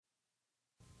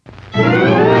And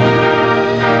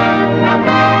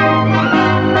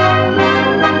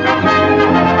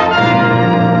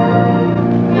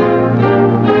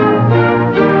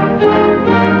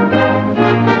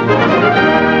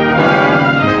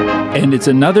it's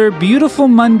another beautiful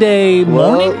Monday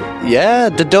morning. Well, yeah,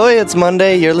 Dadoy, it's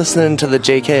Monday. You're listening to the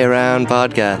JK Around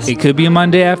podcast. It could be a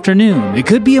Monday afternoon. It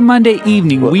could be a Monday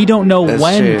evening. We don't know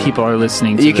when true. People are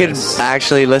listening to you this. could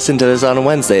actually listen to this on a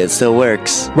Wednesday. It still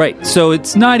works. Right, so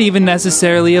it's not even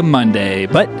necessarily a Monday,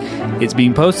 but it's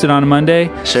being posted on a Monday.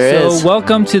 Sure is. So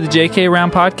welcome to the JK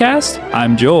Around podcast.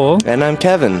 I'm Joel. And I'm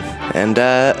Kevin. And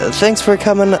thanks for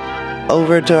coming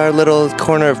over to our little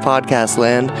corner of podcast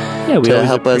land to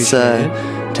help us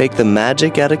take the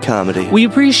magic out of comedy. We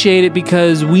appreciate it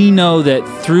because we know that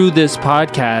through this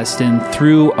podcast and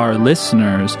through our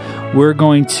listeners, we're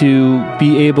going to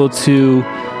be able to,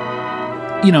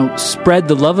 spread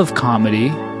the love of comedy,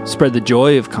 spread the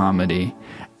joy of comedy.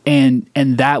 And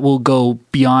that will go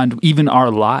beyond even our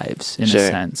lives in a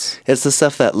sense. It's the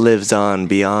stuff that lives on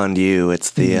beyond you.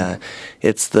 It's the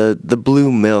it's the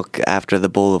blue milk after the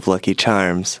bowl of Lucky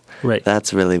Charms. Right.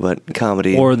 That's really what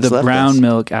comedy or the left brown us.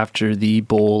 Milk after the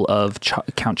bowl of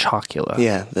Count Chocula.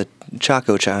 Yeah, the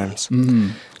Choco Charms.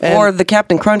 Mm. Or the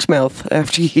Captain Crunch mouth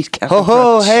after you eat Captain Crunch.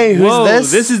 Ho, hey, who's Whoa,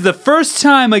 this? This is the first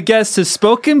time a guest has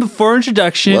spoken before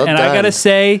introduction, Well and done. I gotta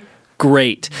say,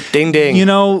 great. Ding, ding.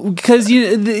 Because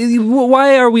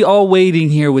why are we all waiting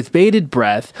here with bated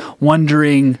breath,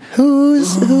 wondering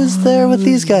who's there with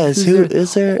these guys? Who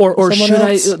is there? Or someone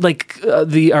should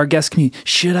else? our guest community?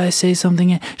 Should I say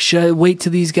something? Should I wait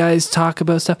till these guys talk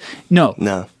about stuff?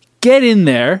 No. Get in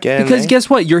there because guess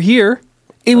what? You're here.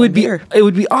 It would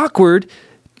be awkward.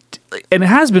 And it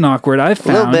has been awkward, I've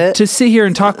found, to sit here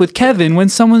and talk with Kevin when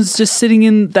someone's just sitting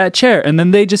in that chair and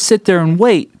then they just sit there and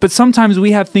wait. But sometimes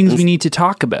we have things we need to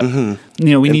talk about. Mm-hmm.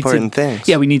 We Important need to, things.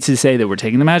 Yeah, we need to say that we're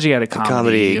taking the magic out of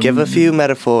comedy. Give a few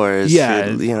metaphors. Yeah.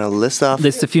 List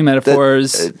a few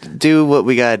metaphors. Do what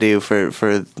we gotta do for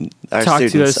our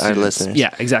students, our listeners.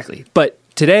 Yeah, exactly. But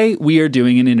today we are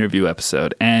doing an interview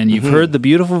episode, and you've heard the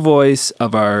beautiful voice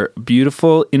of our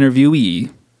beautiful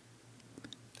interviewee,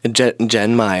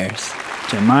 Jen Meyers.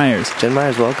 Jen Meyers. Jen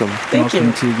Meyers, welcome. Thank you.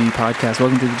 Welcome to the podcast.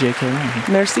 Welcome to the JK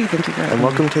Around. Merci, thank you very much. And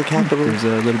welcome to the capital. There's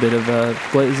a little bit of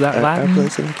what is that, Latin? Our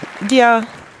place in the capital.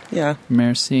 Yeah.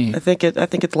 Merci. I think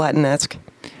it's Latin-esque.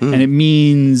 And it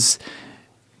means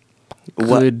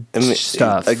good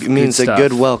stuff. It means good a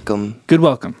good welcome. Good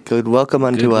welcome. Good welcome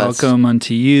unto good us. Welcome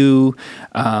unto you,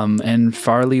 and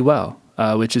farly well,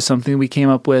 which is something we came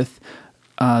up with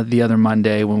the other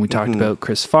Monday when we talked about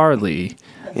Chris Farley.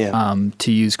 Yeah.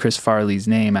 To use Chris Farley's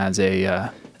name as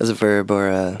a verb or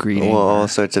a greeting, all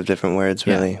sorts of different words.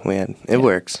 Really, it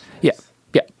works. Yeah.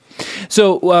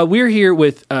 So we're here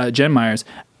with Jen Meyers,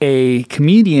 a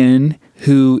comedian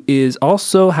who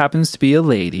also happens to be a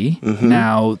lady. Mm-hmm.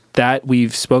 Now that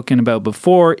we've spoken about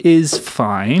before is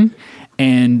fine.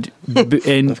 And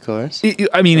of course.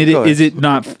 Is it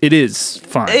not? It is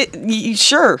fine.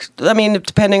 Sure. I mean,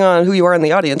 depending on who you are in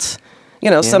the audience.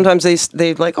 Sometimes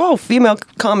they like, female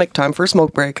comic, time for a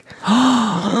smoke break.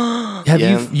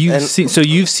 You've seen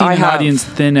the audience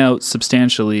thin out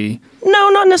substantially? No,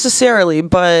 not necessarily,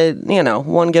 but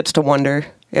one gets to wonder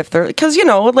if they're because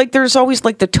there's always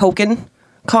like the token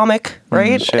comic,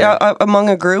 right? Sure. Among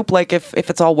a group, like if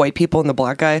it's all white people and the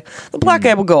black guy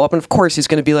will go up and of course he's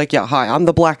going to be like, yeah, hi, I'm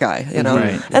the black guy,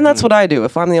 Right. And that's what I do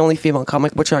if I'm the only female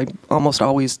comic, which I almost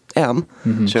always am.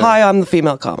 Sure. Hi, I'm the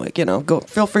female comic,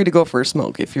 feel free to go for a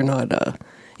smoke if you're not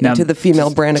into the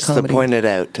female brand of comedy. Just to point it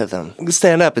out to them.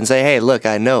 Stand up and say, hey, look,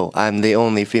 I know I'm the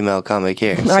only female comic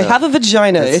here. So I have a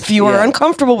vagina. If you are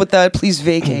uncomfortable with that, please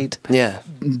vacate. Yeah.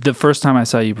 The first time I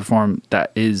saw you perform,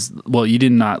 you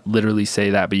did not literally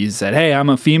say that, but you said, hey, I'm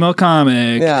a female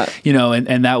comic. Yeah.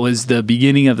 And that was the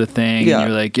beginning of the thing. Yeah. And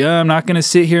you're like, I'm not going to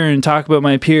sit here and talk about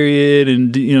my period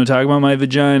and, talk about my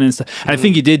vagina and stuff. Mm-hmm. And I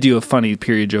think you did do a funny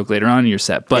period joke later on in your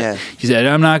set, but you said,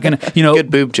 I'm not going to,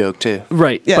 Good boob joke, too.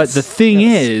 Right. Yes. But the thing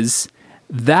is,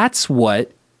 that's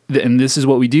what, and this is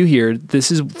what we do here,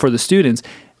 this is for the students,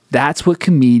 that's what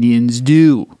comedians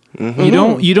do.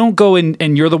 Mm-hmm. You don't go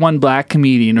and you're the one black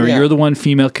comedian or you're the one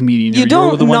female comedian. You or don't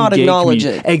you're the one not gay acknowledge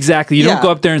comedian. it. Exactly. You don't go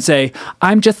up there and say,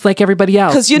 I'm just like everybody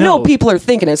else. Because people are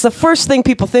thinking it. It's the first thing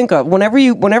people think of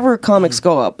whenever comics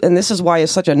go up. And this is why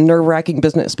it's such a nerve-wracking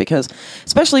business, because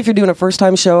especially if you're doing a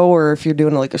first-time show or if you're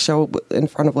doing like a show in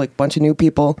front of like a bunch of new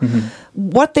people,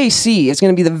 what they see is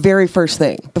going to be the very first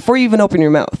thing before you even open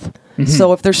your mouth. Mm-hmm.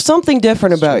 So if there's something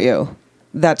different about you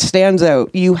that stands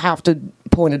out, you have to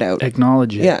point it out.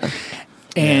 Acknowledge it. Yeah.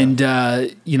 And,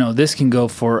 this can go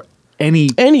for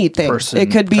anything. Person,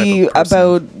 it could be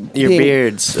about your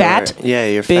beards, fat,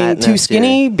 your being fatness, too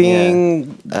skinny,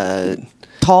 being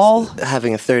tall,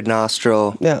 having a third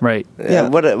nostril, right,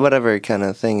 whatever kind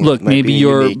of thing. Look, maybe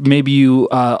you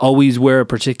always wear a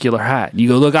particular hat. You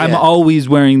go, look, I'm always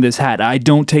wearing this hat. I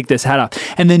don't take this hat off,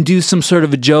 and then do some sort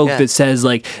of a joke that says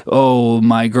like, oh,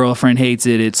 my girlfriend hates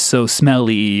it. It's so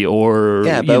smelly, or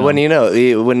but when you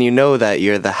know that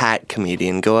you're the hat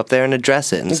comedian, go up there and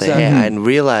address it and say, hey, I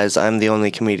realize I'm the only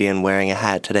comedian wearing a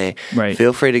hat today. Right.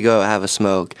 Feel free to go have a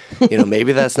smoke.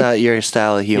 Maybe that's not your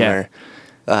style of humor.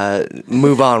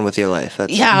 Move on with your life.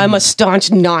 I'm a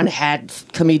staunch non-hat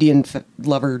comedian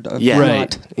lover.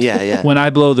 Right. Yeah. When I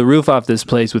blow the roof off this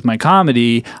place with my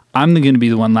comedy, I'm going to be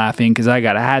the one laughing because I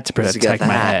got a hat to protect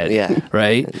my head. Yeah.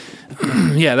 Right?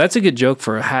 Yeah, that's a good joke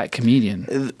for a hat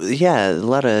comedian. Yeah, a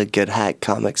lot of good hat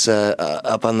comics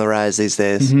up on the rise these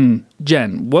days. Mm-hmm.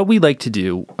 Jen, what we like to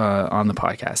do on the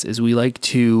podcast is we like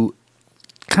to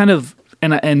kind of...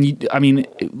 And I mean,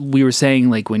 we were saying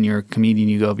like when you're a comedian,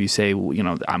 you go up, you say,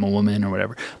 I'm a woman or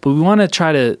whatever. But we want to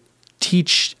try to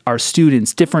teach our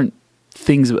students different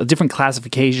things, different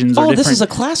classifications. This is a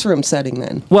classroom setting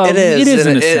then. Well, it is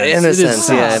in a sense.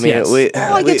 Yeah, I mean,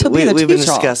 we've been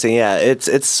discussing. Yeah, it's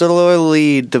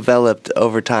slowly developed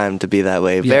over time to be that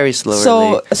way. Very slowly.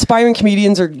 So aspiring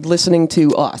comedians are listening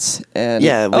to us, and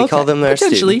we call them their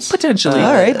students. Potentially.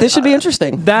 All right, this should be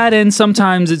interesting. That, and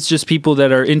sometimes it's just people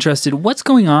that are interested. What's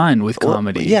going on with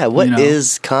comedy? What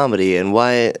is comedy and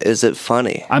why is it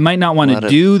funny? I might not want to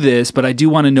do this, but I do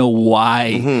want to know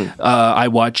why. I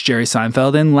watch Jerry Seinfeld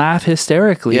and laugh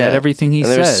hysterically at everything he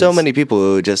says. There's so many people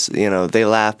who just, they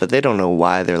laugh, but they don't know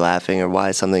why they're laughing or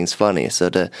why something's funny. So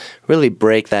to really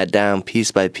break that down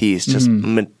piece by piece, just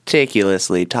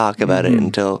meticulously talk about it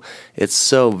until it's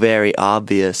so very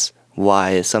obvious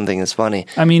why something is funny.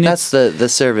 I mean, that's the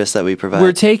service that we provide.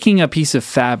 We're taking a piece of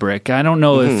fabric. I don't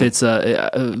know if it's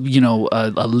a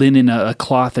linen, a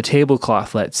cloth, a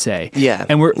tablecloth, let's say. Yeah.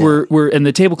 And we're and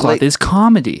the tablecloth is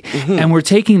comedy. And we're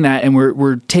taking that and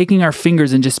we're taking our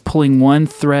fingers and just pulling one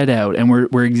thread out and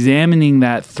we're examining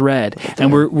that thread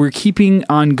and we're keeping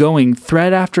on going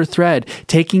thread after thread,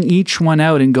 taking each one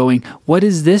out and going, what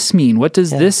does this mean? What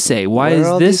does this say? Why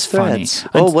is this funny?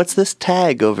 Oh, what's this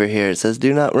tag over here? It says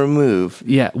do not remove.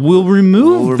 Yeah, we'll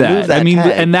remove that. I mean,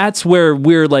 tag. and that's where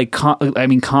we're like,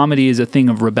 comedy is a thing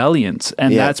of rebellions.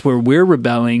 And that's where we're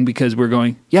rebelling because we're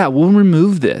going, we'll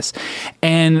remove this.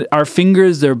 And our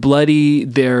fingers, they're bloody.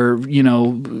 They're,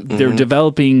 they're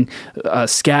developing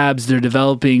scabs. They're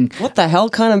developing. What the hell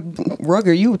kind of rug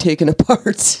are you taking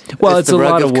apart? Well, it's a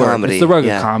lot of work. Comedy. It's the rug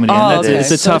of comedy. And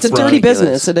it's a tough It's a dirty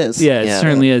business. It is. Yeah, it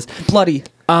certainly is. Bloody.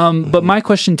 But my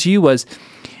question to you was,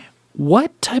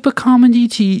 what type of comedy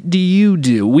do you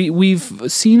do? We've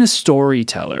seen a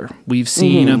storyteller. We've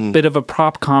seen a bit of a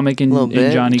prop comic in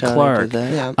Johnny Clark.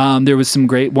 There was some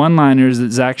great one-liners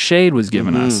that Zach Shade was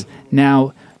giving us.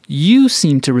 Now, you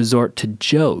seem to resort to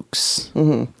jokes.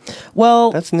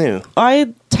 Well, that's new.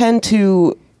 I tend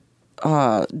to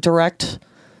direct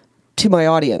to my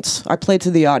audience. I play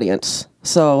to the audience.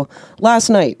 So last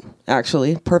night,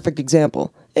 actually, perfect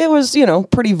example. It was,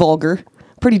 pretty vulgar.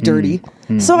 Pretty dirty.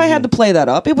 So I had to play that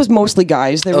up. It was mostly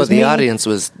guys. There was the audience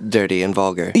was dirty and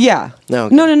vulgar. Yeah. No.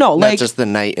 Not like, just the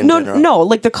night in general. No,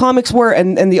 like the comics were,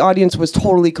 and the audience was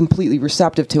totally, completely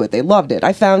receptive to it. They loved it.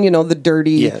 I found, the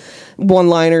dirty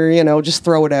one-liner, just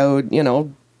throw it out,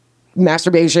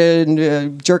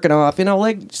 masturbation, jerking off,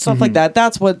 like stuff like that.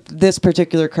 That's what this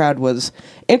particular crowd was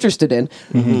interested in.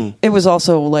 It was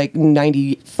also like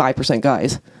 95%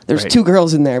 guys. There's 2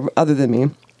 girls in there other than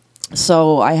me.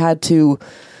 So I had to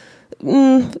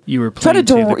you were playing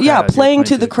to the crowd. Playing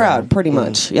to the crowd pretty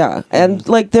much. Yeah. And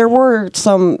like there were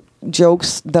some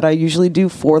jokes that I usually do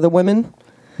for the women.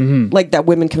 Like that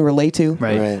women can relate to.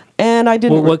 Right. And I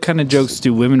didn't. Well, what kind of jokes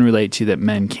do women relate to that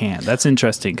men can't? That's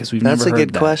interesting because we've never heard that. That's a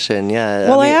good question. Yeah.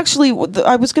 Well,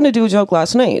 I was going to do a joke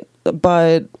last night,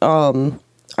 but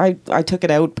I took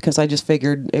it out because I just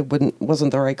figured it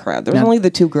wasn't the right crowd. There was only the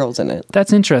 2 girls in it.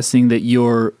 That's interesting that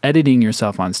you're editing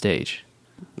yourself on stage.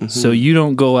 So you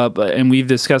don't go up, and we've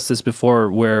discussed this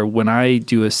before, where when I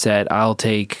do a set, I'll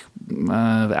take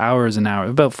hours and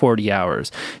hours, about 40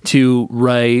 hours, to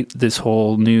write this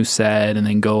whole new set and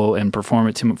then go and perform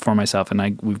it for myself.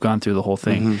 And we've gone through the whole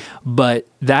thing. But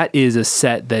that is a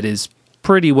set that is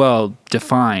pretty well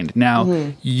defined.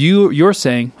 Now, you're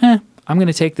saying, I'm going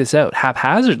to take this out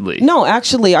haphazardly. No,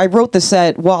 actually, I wrote the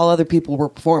set while other people were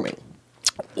performing.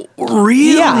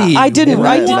 Really? Yeah, I didn't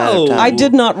write it. I Whoa.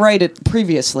 did not write it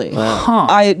previously.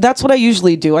 Huh. That's what I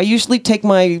usually do. I usually take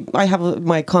I have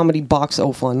my comedy box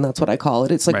O-Fun. That's what I call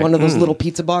it. It's like one of those little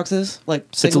pizza boxes. Like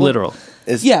It's literal.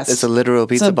 Yes. It's a literal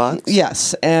pizza box?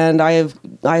 Yes, and I have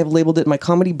labeled it my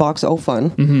comedy box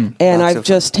O-Fun. And Box I've O-Fun.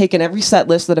 just taken every set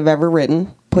list that I've ever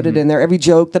written, put it in there, every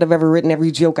joke that I've ever written,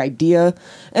 every joke idea,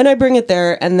 and I bring it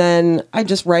there, and then I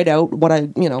just write out what I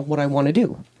want to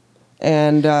do.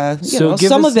 And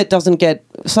some of it doesn't get,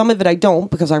 some of it I don't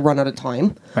because I run out of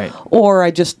time. Right. Or I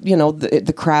just,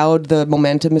 the crowd, the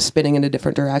momentum is spinning in a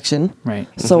different direction. Right.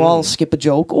 So I'll skip a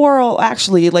joke, or I'll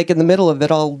actually, like in the middle of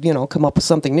it, I'll, come up with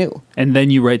something new. And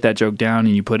then you write that joke down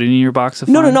and you put it in your box of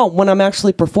fun? No, when I'm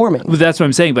actually performing. Well, that's what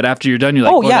I'm saying. But after you're done,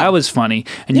 you're like, that was funny.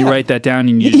 And you write that down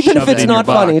and you just Even shove if it's it in not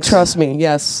your box. funny, trust me.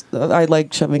 Yes, I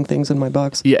like shoving things in my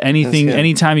box. Yeah,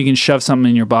 anytime you can shove something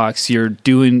in your box, you're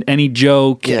doing any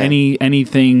joke, anything.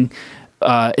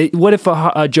 What if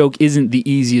a joke isn't the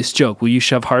easiest joke? Will you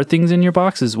shove hard things in your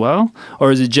box as well?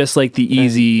 Or is it just like the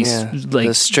easy,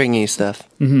 the stringy stuff?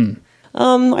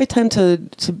 I tend to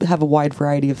have a wide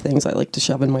variety of things I like to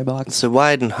shove in my box. So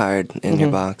wide and hard in your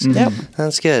box. Yep.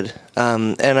 That's good.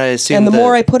 And I assume And the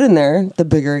more I put in there, the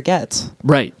bigger it gets.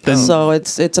 Right. So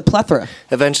it's a plethora.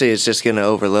 Eventually it's just going to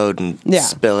overload and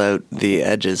spill out the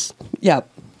edges. Yeah,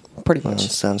 pretty much.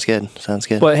 Sounds good.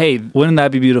 But hey, wouldn't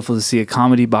that be beautiful to see a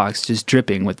comedy box just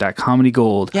dripping with that comedy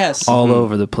gold all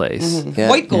over the place? Yeah.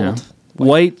 White gold.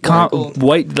 White gold.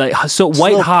 white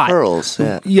white hot pearls.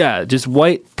 just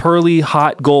white pearly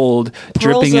hot gold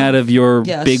dripping out of your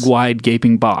big wide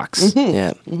gaping box.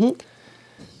 Yeah.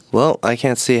 Well, I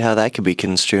can't see how that could be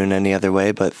construed any other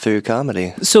way but through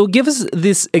comedy. So give us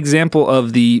this example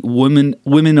of the women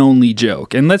only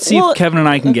joke, and let's see if Kevin and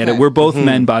I can get it. We're both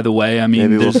men, by the way. I mean,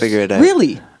 maybe we'll figure it out.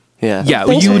 Really? Yeah. Yeah,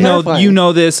 Thanks for clarifying. you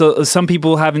know this. Some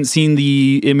people haven't seen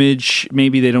the image.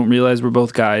 Maybe they don't realize we're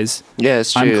both guys. Yeah,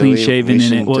 it's true. I'm clean shaven we in it.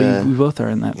 shouldn't, Well, we both are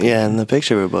in that. Yeah, in the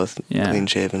picture we're both clean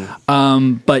shaven.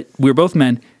 But we're both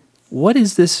men. What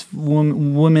is this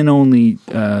women only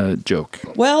joke?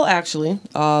 Well, actually,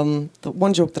 the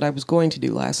one joke that I was going to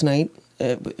do last night,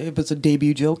 it was a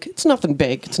debut joke. It's nothing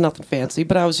big. It's nothing fancy.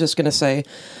 But I was just going to say,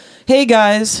 hey,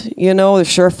 guys, the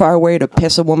surefire way to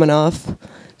piss a woman off?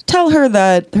 Tell her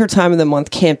that her time of the month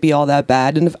can't be all that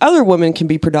bad. And if other women can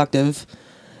be productive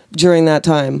during that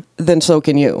time, then so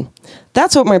can you.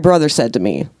 That's what my brother said to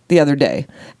me the other day.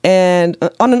 And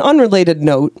on an unrelated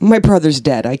note, my brother's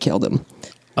dead. I killed him.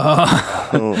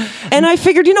 And I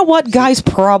figured, you know what? Guys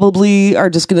probably are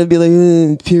just going to be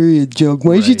like, period joke.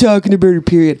 Why is she talking about her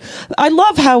period? I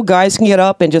love how guys can get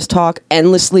up and just talk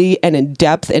endlessly and in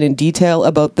depth and in detail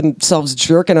about themselves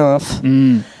jerking off.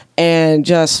 And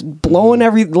just blowing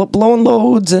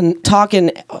loads and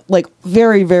talking like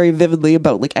very, very vividly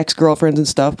about like ex-girlfriends and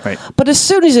stuff. Right. But as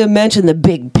soon as you mention the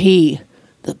big P,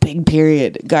 the big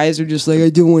period, guys are just like,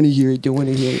 I don't want to hear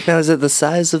it. Now, is it the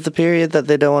size of the period that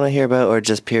they don't want to hear about, or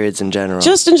just periods in general?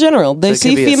 Just in general. They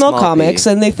see female comics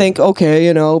and they think,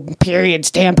 okay,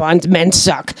 periods, tampons, men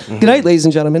suck. Good night, ladies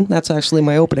and gentlemen. That's actually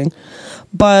my opening.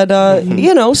 But,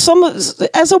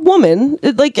 as a woman,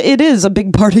 it is a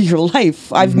big part of your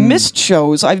life. I've missed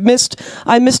shows. I missed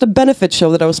a benefit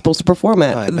show that I was supposed to perform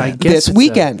at this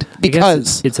weekend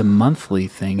because it's a monthing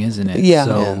thing, isn't it? Yeah.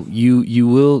 So you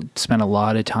will spend a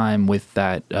lot of time with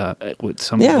that, with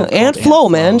some. Yeah, Aunt Flo,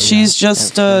 man. She's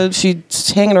just,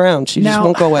 she's hanging around. She just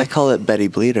won't go away. I call it Betty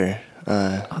Bleeder.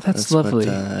 That's lovely.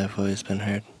 What, I've always been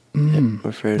heard.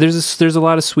 There's a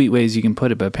lot of sweet ways you can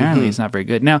put it, but apparently it's not very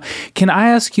good. Now, can I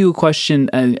ask you a question?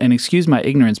 And excuse my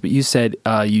ignorance, but you said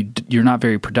you're not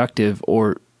very productive,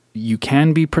 or you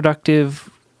can be productive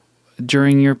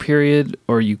during your period,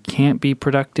 or you can't be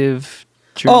productive.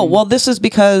 This is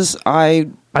because I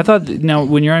thought now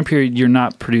when you're on period, you're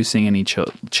not producing any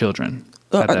children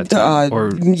at that time.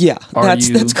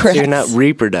 That's correct. So you're not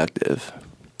reproductive.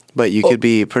 But you could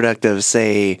be productive,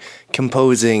 say,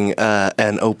 composing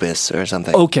an opus or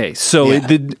something. Okay, so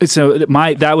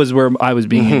that was where I was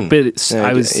being,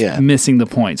 I was missing the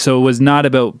point. So it was not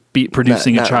about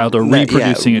producing a child or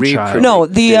reproducing a child. No,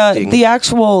 the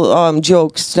actual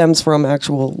joke stems from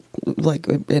actual,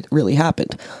 it really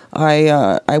happened.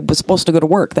 I was supposed to go to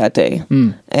work that day,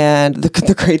 and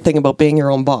the great thing about being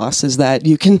your own boss is that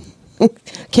you can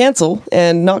cancel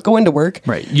and not go into work.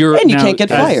 Right. You can't get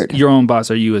fired. Your own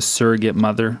boss, are you a surrogate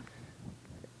mother?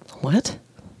 What?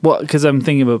 Well, because I'm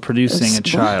thinking about producing a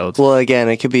child. Well, again,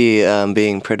 it could be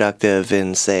being productive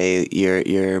in, say,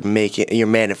 you're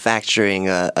manufacturing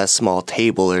a small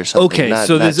table or something. Okay, not,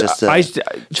 so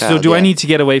not do I need to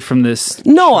get away from this?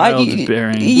 No, No, you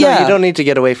don't need to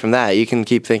get away from that. You can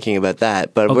keep thinking about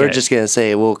that, but we're just going to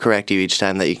say we'll correct you each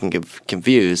time that you can get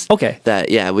confused. Okay. That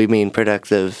we mean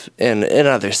productive in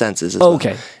other senses as well.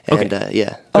 Okay. And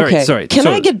Okay. All right, sorry. Can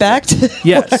I get back to?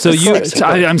 So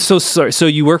I'm so sorry. So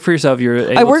you work for yourself.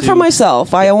 I work for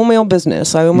myself. I own my own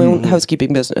business. I own my own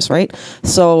housekeeping business, right?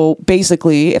 So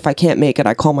basically, if I can't make it,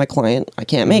 I call my client. I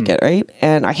can't make it, right?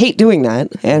 And I hate doing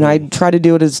that. And I try to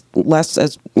do it as less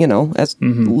as as.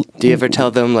 Do you ever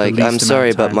tell them like, I'm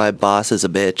sorry, but my boss is a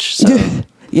bitch? So.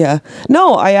 Yeah.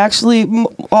 No, I actually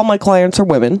all my clients are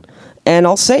women, and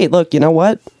I'll say, look, you know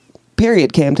what?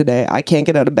 Period came today. I can't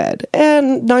get out of bed.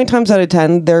 And 9 times out of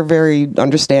 10, they're very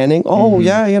understanding. Oh,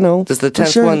 yeah, Does the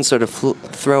 10th one sort of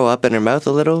throw up in her mouth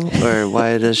a little? Or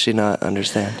why does she not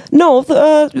understand? No,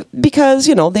 because,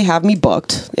 they have me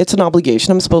booked. It's an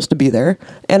obligation. I'm supposed to be there.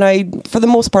 And I, for the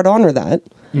most part, honor that.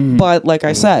 But like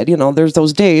I said, there's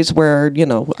those days where,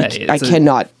 I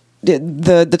cannot.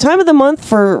 The time of the month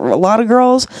for a lot of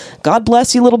girls, God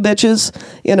bless you little bitches,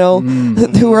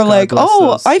 who are like,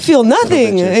 those. I feel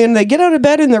nothing. And they get out of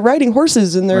bed and they're riding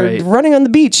horses and they're running on the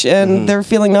beach and they're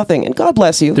feeling nothing. And God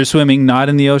bless you. They're swimming, not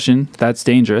in the ocean. That's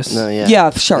dangerous. No,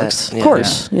 yeah, sharks, of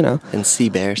course, And sea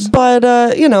bears. But,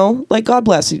 like, God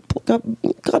bless you.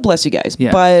 God bless you guys.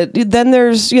 Yeah. But then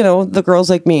there's, the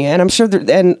girls like me. And I'm sure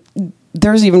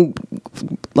there's even,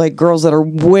 like, girls that are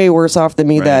way worse off than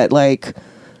me that, like...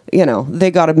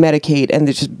 they got to medicate and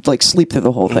they just like sleep through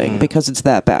the whole thing because it's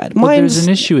that bad. But there's an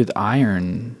issue with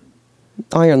iron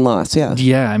loss. Yeah.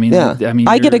 Yeah. I mean,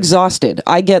 I get exhausted.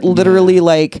 I get literally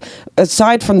like,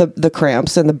 aside from the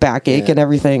cramps and the backache and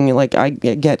everything, like I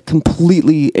get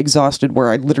completely exhausted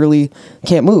where I literally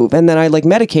can't move. And then I like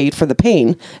medicate for the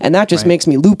pain and that just makes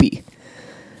me loopy.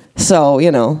 So,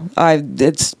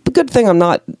 it's a good thing I'm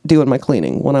not doing my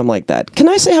cleaning when I'm like that. Can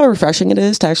I say how refreshing it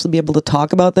is to actually be able to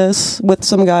talk about this with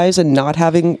some guys and not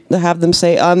have them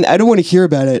say, I don't want to hear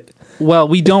about it. Well,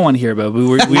 we don't want to hear about it. We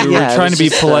were trying to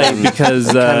be polite because...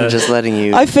 kind of just letting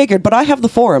you... I figured, but I have the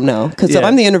forum now because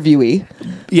I'm the interviewee.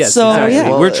 Yes, so, exactly. Yeah.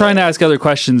 Well, we're trying to ask other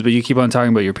questions, but you keep on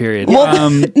talking about your period. Well,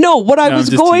 no, what I was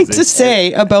going to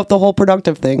say about the whole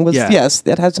productive thing was, yes,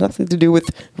 it has nothing to do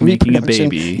with making reproduction. A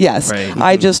baby. Yes, right.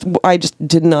 I just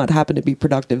did not happen to be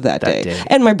productive that day.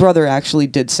 And my brother actually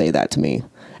did say that to me.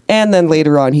 And then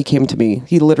later on, he came to me.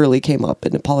 He literally came up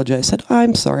and apologized. Said,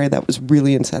 "I'm sorry, that was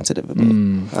really insensitive of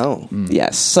me."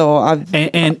 Yes. So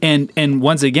and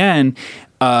once again,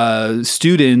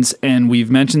 students, and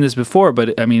we've mentioned this before,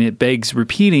 but I mean, it begs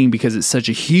repeating because it's such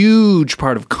a huge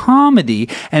part of comedy,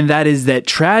 and that is that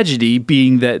tragedy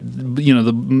being that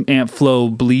the Aunt Flo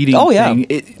bleeding thing.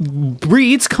 It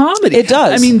breeds comedy. It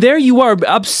does. I mean, there you are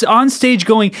up on stage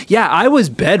going, "Yeah, I was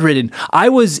bedridden. I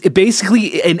was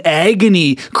basically in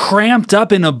agony, cramped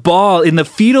up in a ball in the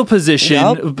fetal position."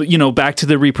 Yep. Back to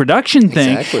the reproduction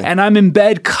thing, and I'm in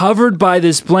bed covered by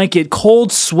this blanket,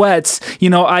 cold sweats.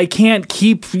 I can't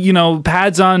keep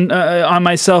pads on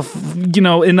myself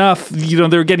enough.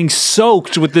 They're getting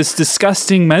soaked with this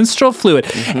disgusting menstrual fluid,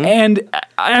 and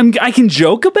I can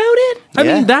joke about it. I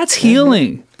mean, that's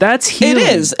healing. That's healing.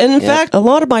 It is. And in fact, a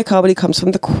lot of my comedy comes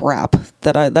from the crap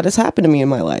that has happened to me in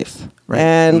my life. Right.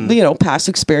 And, past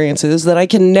experiences that I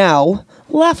can now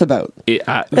laugh about.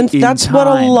 And that's what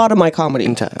a lot of my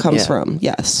comedy comes from.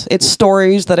 Yes. It's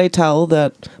stories that I tell,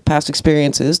 that past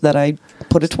experiences that I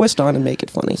put a twist on and make it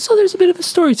funny. So there's a bit of a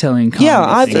storytelling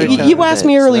comedy. Yeah. You asked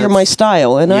me earlier my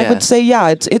style, and I would say,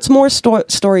 it's more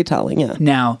storytelling. Yeah.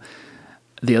 Now,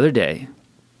 the other day,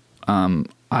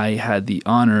 I had the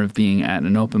honor of being at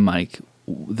an open mic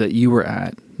that you were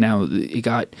at. Now, it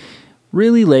got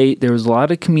really late. There was a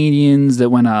lot of comedians that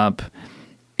went up,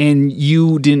 and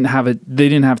they didn't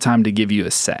have time to give you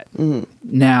a set. Mm-hmm.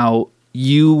 Now,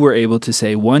 you were able to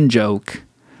say one joke,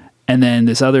 and then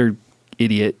this other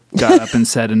idiot got up and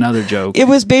said another joke. It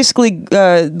was basically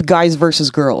guys versus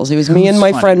girls. It was me and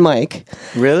my friend Mike.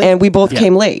 Really? And we both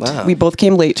came late. Wow. We both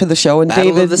came late to the show. And Battle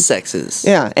David, of the sexes.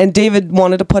 Yeah, and David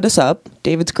wanted to put us up.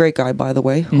 David's a great guy, by the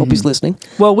way. Hope he's listening.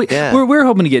 Well, we're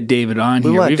hoping to get David on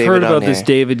here. We've heard about this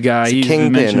David guy. He's a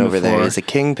kingpin over there. He's a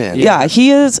kingpin. Yeah, he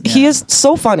is. Yeah. He is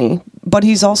so funny, but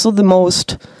he's also the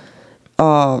most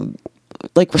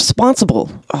responsible.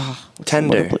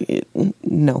 Tender.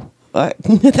 No.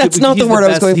 That's not the word I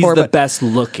was going for. He's the best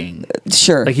looking.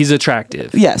 Sure. Like, he's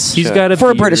attractive. Yes. He's got a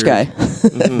for beard. a British guy.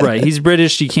 Right. He's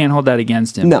British. You can't hold that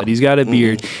against him. No. But he's got a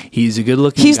beard. He's a good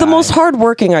looking He's guy. the most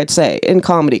hardworking, I'd say, in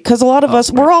comedy. Because a lot of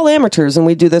us, we're all amateurs and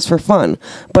we do this for fun.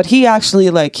 But he actually,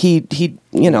 like, he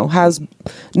has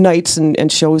nights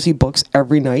and shows he books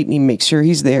every night, and he makes sure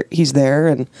he's there,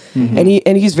 and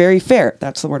he's very fair.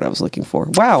 That's the word I was looking for.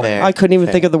 Wow, fair, I couldn't even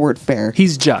think of the word fair.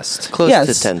 He's just. Close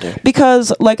to tender.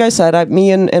 Because, like I said,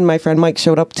 me and my friend Mike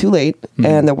showed up too late,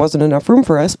 and there wasn't enough room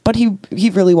for us, but he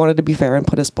really wanted to be fair and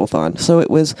put us both on. So it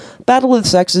was Battle of the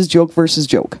Sexes, joke versus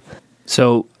joke.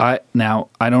 So I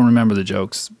don't remember the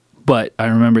jokes, but I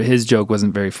remember his joke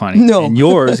wasn't very funny. No. And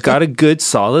yours got a good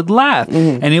solid laugh.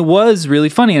 And it was really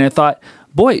funny. And I thought,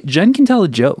 boy, Jen can tell a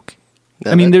joke.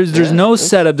 I mean, there's no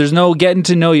setup. There's no getting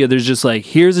to know you. There's just like,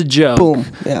 here's a joke. Boom.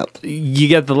 Yeah. You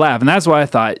get the laugh. And that's why I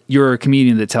thought you're a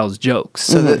comedian that tells jokes.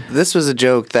 So this was a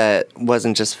joke that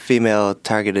wasn't just female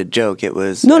targeted joke. It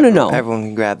was no. Everyone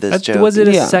can grab this joke. Was it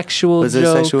a sexual joke? Was it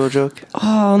a sexual joke?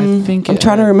 I think I'm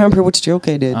trying to remember which joke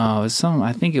I did. Oh, it was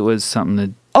I think it was something that.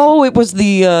 Oh, it was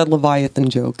the Leviathan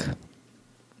joke.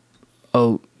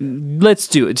 Oh, let's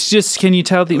do it. It's just, can you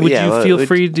tell would you feel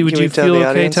free? Would you feel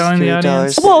okay telling the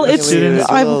audience? Well, it's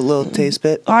a little taste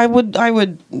bit. I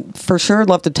would for sure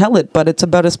love to tell it, but it's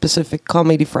about a specific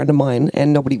comedy friend of mine,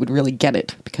 and nobody would really get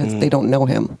it because they don't know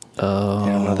him. Oh,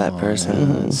 you don't know that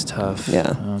person. It's tough.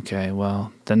 Yeah. Okay.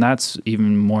 Well, then that's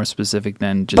even more specific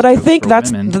than just. But I think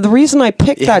that's women. the reason I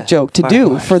picked that joke to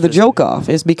do for the joke off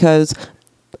is because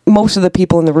most of the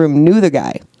people in the room knew the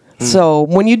guy. So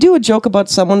when you do a joke about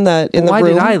someone that in the room... Why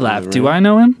did I laugh? Do I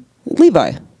know him?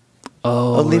 Levi.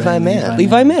 Oh, Levi Man.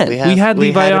 Levi Man. We had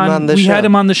Levi on. We had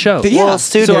him on the show. Yeah. Well,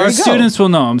 so our students will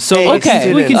know him. So hey,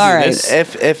 okay, we can all do right.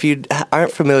 this. If you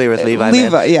aren't familiar with Levi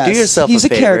Man, yes. do yourself He's a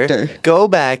favor. character. Go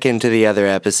back into the other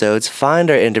episodes, find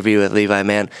our interview with Levi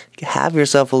Man, have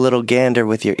yourself a little gander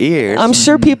with your ears. I'm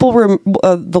sure people,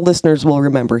 the listeners, will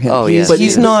remember him. Oh, he's, yes.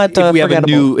 he's not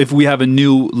forgettable. If we have a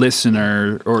new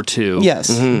listener or two,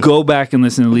 yes, go back and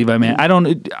listen to Levi Man. I don't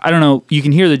know. You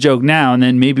can hear the joke now, and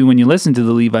then maybe when you listen to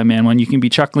the Levi Man one, you can be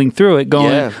chuckling through it,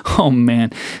 going, "Oh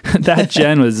man, that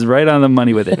Jen was right on the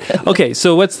money with it." Okay,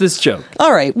 so what's this joke?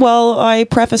 All right. Well, I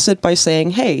preface it by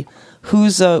saying, "Hey,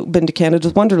 who's been to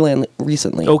Canada's Wonderland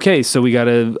recently?" Okay, so we got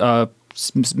to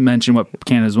mention what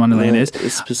Canada's Wonderland is.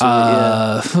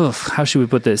 How should we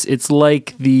put this? It's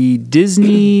like the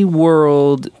Disney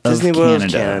World of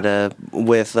Canada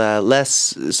with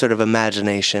less sort of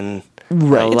imagination.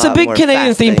 Right. It's a big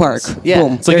Canadian theme park. Yeah.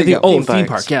 Boom. It's like theme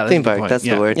park. Yeah, theme park. That's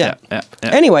the word. Yeah.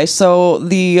 Anyway, so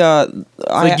the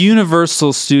like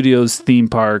Universal Studios theme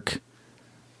park.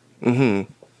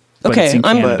 Mm-hmm. Okay,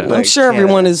 I'm sure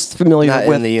everyone is familiar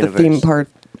with the theme park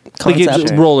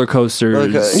concept. Like roller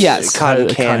coasters, yes, cotton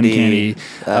candy,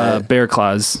 bear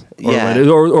claws,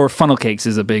 or funnel cakes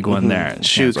is a big one there.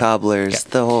 Shoe cobblers,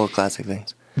 the whole classic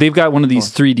things. They've got one of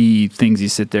these 3D things. You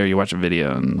sit there, you watch a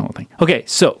video, and the whole thing. Okay,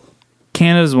 so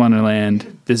Canada's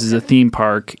Wonderland. This is a theme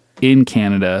park in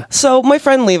Canada. So my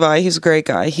friend Levi, he's a great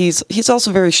guy. He's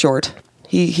also very short.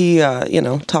 He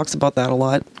talks about that a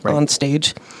lot on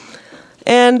stage.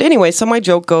 And anyway, so my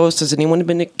joke goes, has anyone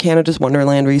been to Canada's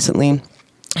Wonderland recently?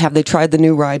 Have they tried the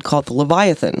new ride called the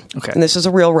Leviathan? Okay. And this is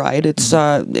a real ride. It's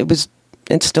it was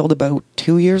installed about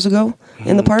 2 years ago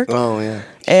in the park. Oh, yeah.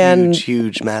 And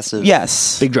huge, massive.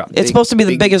 Yes. Big drop. It's supposed to be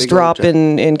the biggest drop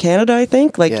in Canada, I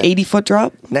think. Like 80-foot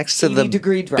drop. Next to the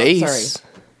degree drop, base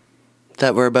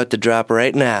that we're about to drop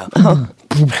right now.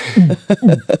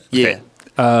 Yeah.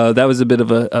 That was a bit of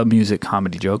a music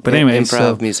comedy joke. But anyway.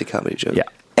 Improv music comedy joke. Yeah.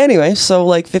 Anyway, so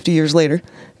like 50 years later,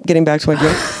 getting back to my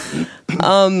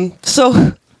joke.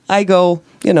 So I go,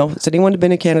 has anyone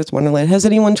been to Canada's Wonderland? Has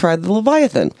anyone tried the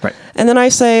Leviathan? Right. And then I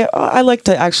say, I like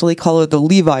to actually call it the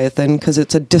Leviathan because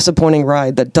it's a disappointing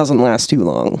ride that doesn't last too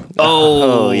long.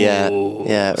 Oh yeah.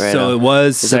 Yeah, right. So it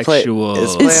was sexual.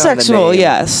 It's sexual,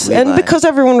 yes. Levi. And because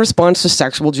everyone responds to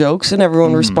sexual jokes and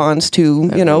everyone responds to,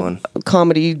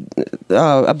 comedy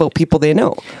about people they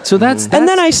know. So that's and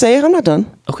then I say, I'm not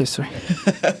done. Okay, sorry.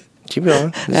 Keep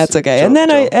going. That's okay. And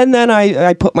then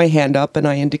I put my hand up and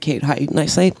I indicate height and I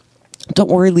say, don't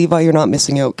worry, Levi, you're not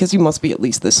missing out because you must be at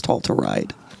least this tall to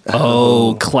ride.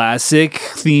 Oh, classic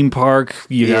theme park.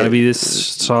 You got to be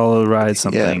this tall to ride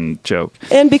something joke.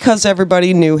 And because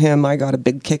everybody knew him, I got a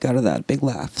big kick out of that, big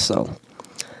laugh. So,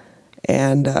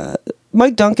 and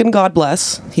Mike Duncan, God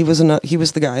bless, he was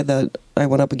the guy that I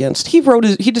went up against. He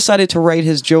decided to write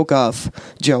his joke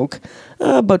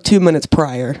about 2 minutes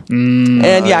prior.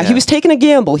 He was taking a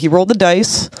gamble. He rolled the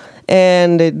dice,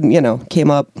 and it,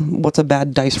 came up, what's a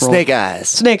bad dice roll? Snake eyes.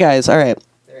 Snake eyes, all right.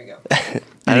 There you go.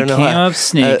 I don't know. Came up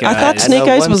Snake Eyes. I thought Snake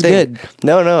Eyes was good.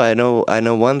 No, I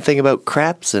know one thing about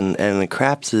craps, and the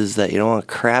craps is that you don't want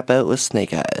to crap out with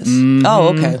Snake Eyes. Mm-hmm. Oh,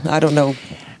 okay. I don't know.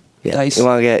 Yeah. Dice. You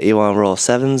want to roll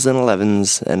 7s and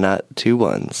 11s and not 2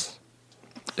 1s.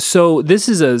 So this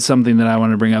is something that I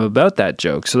want to bring up about that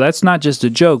joke. So that's not just a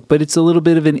joke, but it's a little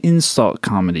bit of an insult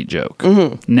comedy joke.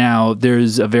 Mm-hmm. Now,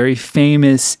 there's a very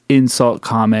famous insult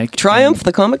comic. Triumph,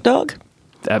 the comic dog?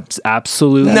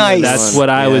 Absolutely. Nice. That's what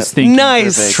I was thinking.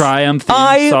 Nice. Perfect. Triumph, the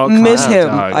I insult miss comic him.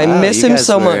 dog. I miss him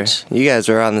so much. You guys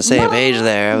were on the same page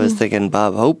there. I was thinking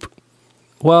Bob Hope.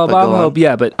 Well, Bob Hope,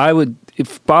 yeah, but I would,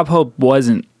 if Bob Hope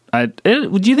wasn't,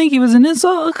 would you think he was an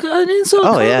insult?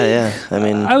 Oh, yeah. I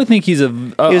mean, I would think he's he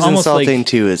was almost insulting like,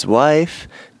 to his wife,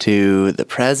 to the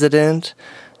president.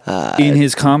 In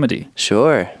his comedy.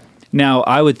 Sure. Now,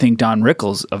 I would think Don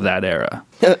Rickles of that era.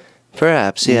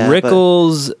 Perhaps, yeah.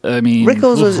 Rickles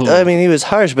was, he was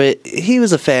harsh, but he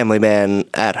was a family man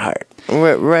at heart.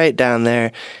 Right down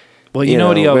there. Well, you know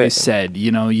what he always said,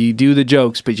 you do the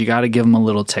jokes, but you got to give them a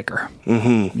little ticker,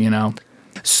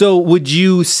 So would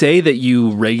you say that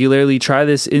you regularly try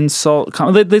this insult?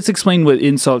 Let's explain what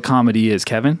insult comedy is,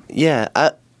 Kevin. Yeah,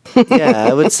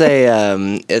 I would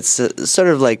say it's sort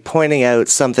of like pointing out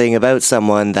something about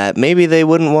someone that maybe they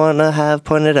wouldn't want to have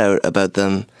pointed out about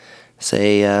them.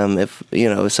 Say, if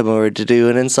someone were to do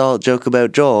an insult joke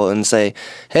about Joel and say,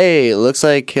 hey, it looks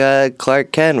like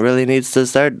Clark Kent really needs to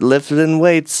start lifting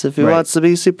weights if he wants to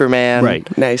be Superman.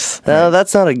 Right. Nice. No,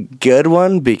 that's not a good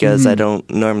one because I don't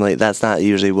normally, that's not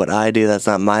usually what I do. That's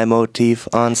not my motif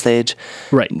on stage.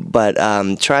 Right. But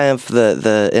Triumph,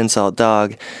 the insult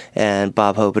dog, and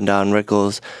Bob Hope and Don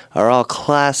Rickles are all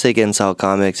classic insult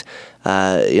comics.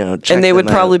 And they would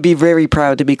probably be very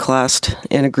proud to be classed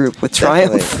in a group with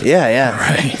Triumph. Definitely. Yeah.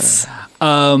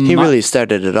 Right. He really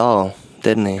started it all,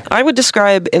 didn't he? I would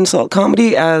describe insult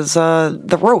comedy as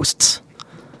the roasts.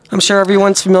 I'm sure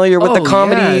everyone's familiar with the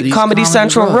Comedy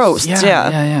Central roasts.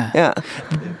 Yeah.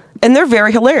 And they're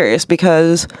very hilarious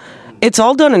because it's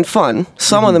all done in fun.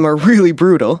 Some of them are really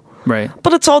brutal. Right.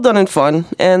 But it's all done in fun,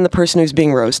 and the person who's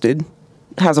being roasted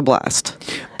has a blast.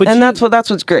 That's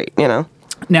what's great,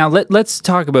 Now let's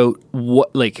talk about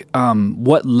what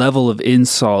level of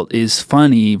insult is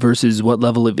funny versus what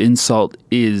level of insult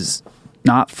is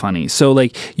not funny. So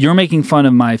you're making fun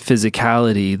of my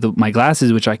physicality, my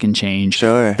glasses, which I can change.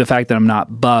 Sure. The fact that I'm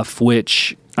not buff,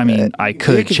 which I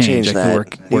could change. I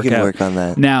could work on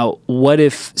that. Now, what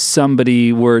if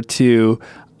somebody were to,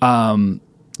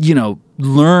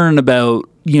 learn about,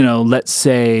 let's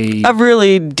say a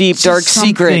really deep, dark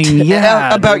secret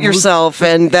about yourself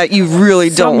and that you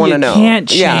really don't want to know. Can't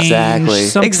change.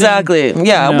 Exactly.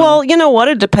 Yeah. Well, you know what?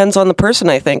 It depends on the person,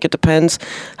 I think. It depends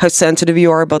how sensitive you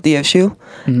are about the issue.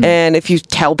 Mm-hmm. And if you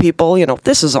tell people,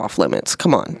 this is off limits,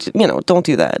 come on, don't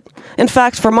do that. In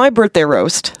fact, for my birthday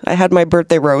roast, I had my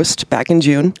birthday roast back in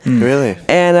June. Really?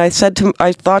 And I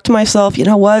thought to myself, you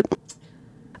know what?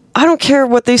 I don't care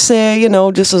what they say,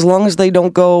 just as long as they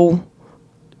don't go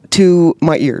to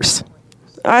my ears.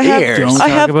 Don't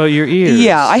talk about your ears.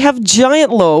 Yeah, I have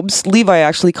giant lobes. Levi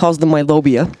actually calls them my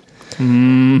labia.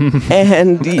 And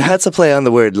that's a play on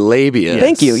the word labia.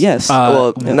 Thank you. Yes.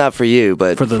 Not for you,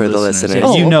 but for the listeners.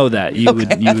 Yes, you know that. You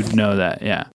would know that.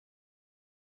 Yeah.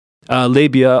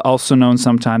 Labia, also known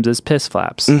sometimes as piss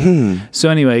flaps. Mm-hmm. So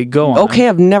anyway, go on. Okay,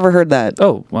 I've never heard that.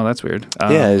 Oh, well, that's weird.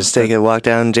 Just take a walk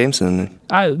down Jameson.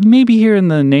 Maybe here in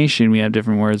the nation we have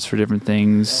different words for different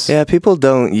things. Yeah, people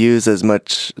don't use as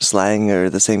much slang or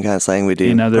the same kind of slang we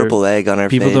do. Purple egg on our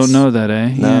face. People don't know that,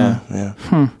 eh? No.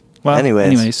 Yeah. Well,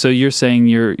 anyway, so you're saying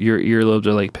your earlobes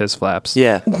are like piss flaps?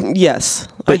 Yeah. Yes.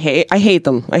 But I hate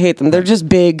them. They're just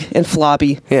big and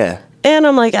floppy. Yeah. And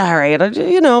I'm like, all right,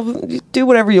 do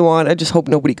whatever you want. I just hope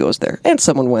nobody goes there. And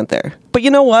someone went there. But you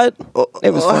know what?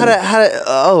 It was funny.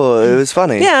 It was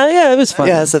funny. Yeah, it was funny.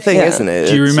 Yeah, that's the thing, isn't it?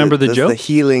 Do you remember the joke? The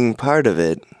healing part of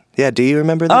it. Yeah, do you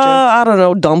remember the joke? I don't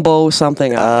know, Dumbo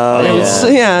something.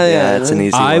 Yeah, it's an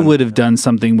easy one. I would have done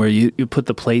something where you put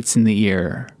the plates in the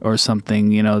ear or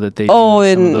something, that they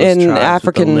in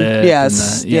African,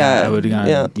 yes. I would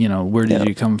have gone, where did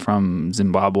you come from,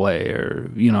 Zimbabwe?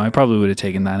 Or, I probably would have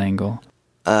taken that angle.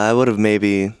 I would have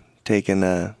maybe taken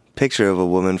a picture of a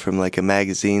woman from like a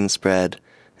magazine spread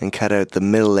and cut out the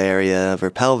middle area of her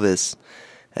pelvis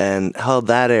and held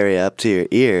that area up to your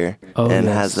ear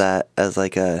has that as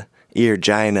like a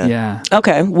eargina. Yeah.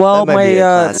 Okay. Well, that might be a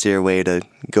classier way to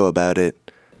go about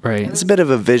it. Right. It's a bit of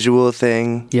a visual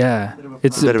thing. Yeah.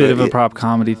 It's a bit of a prop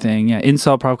comedy thing. Yeah.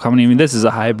 Insult prop comedy. I mean, this is a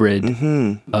hybrid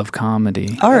of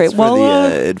comedy. All right. That's for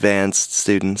the advanced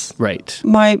students. Right.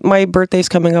 My birthday's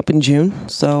coming up in June,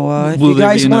 so if Will you there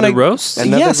guys be want another to roast?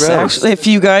 yes, actually, if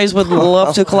you guys would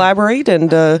love to collaborate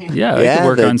and Yeah, I could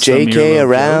work the on some JK earlobe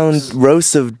around jokes.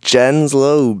 roast of Jen's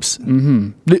lobes.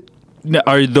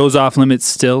 Are those off limits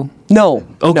still? no,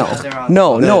 Okay.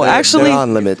 no, actually, they're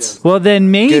on limits. Well, then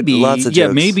maybe, lots of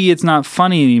jokes. maybe it's not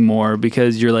funny anymore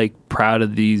because you're like proud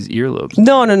of these earlobes.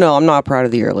 no, I'm not proud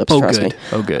of the ear lips. Trust me.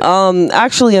 Oh, good.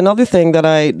 Actually, another thing that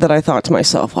I thought to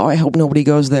myself, I hope nobody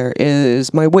goes there,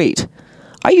 is my weight.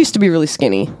 I used to be really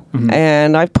skinny,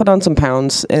 and I've put on some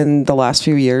pounds in the last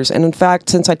few years. And in fact,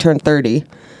 since I turned 30,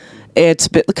 it's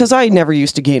been, because I never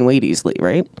used to gain weight easily,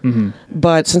 right?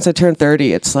 But since I turned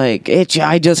 30, it's like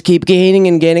I just keep gaining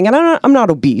and gaining. And I'm not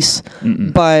obese,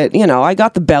 but I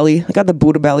got the belly, I got the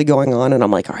Buddha belly going on, and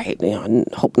I'm like, all right, I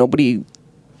hope nobody,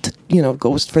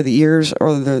 goes for the ears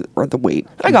or the weight.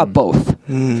 I got both.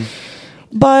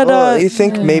 But Well, you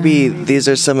think maybe these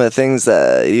are some of the things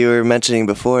that you were mentioning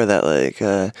before that, like,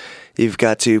 you've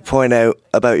got to point out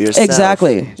about yourself.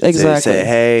 Exactly. So you say,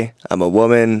 hey, I'm a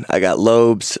woman. I got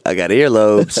lobes. I got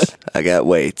earlobes. I got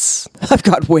weights. I've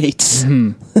got weights.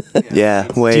 Yeah,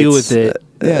 weights. Deal with it.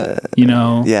 Yeah.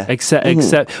 Yeah.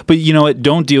 Accept. But you know what?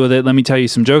 Don't deal with it. Let me tell you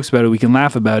some jokes about it. We can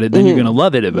laugh about it. Then you're going to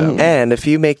love it about it. And if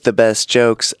you make the best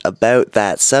jokes about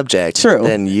that subject, True.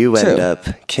 then you end True.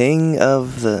 up king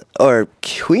of the, or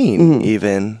queen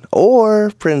even, or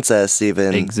princess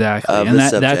even. Exactly. of And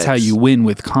the that's how subjects. you win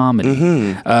with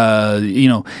comedy.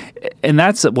 And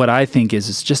that's what I think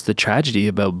is just the tragedy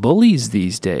about bullies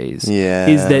these days. Yeah.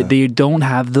 Is that they don't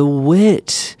have the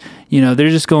wit. They're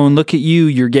just going, look at you,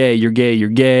 you're gay, you're gay, you're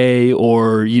gay,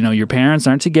 or, your parents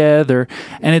aren't together.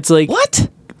 And it's like, What?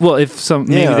 well, if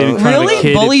maybe they make fun of a Really?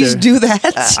 kid. if Bullies they're- do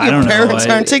that? I Your don't know. parents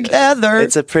aren't together.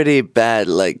 It's a pretty bad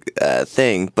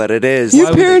thing, but it is. Your I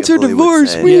would think parents a are bully would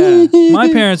divorced. say. Yeah,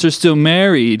 my parents are still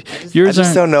married. Yours I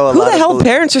just aren't. don't know a Who lot the hell of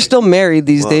parents are still married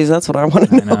these days? That's what I want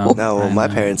to know. No, well, my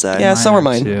parents are. Yeah, so are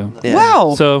Mine mine. too. Yeah.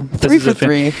 Wow. So this 3 is for a fan-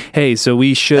 3. Hey, so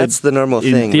we should. That's the normal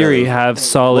in thing, theory, really. have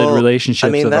solid Well, relationships.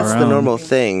 I mean, of that's our the own. normal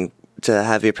thing, to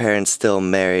have your parents still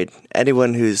married.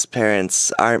 Anyone whose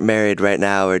parents aren't married right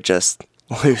now are just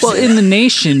losers. Well, in the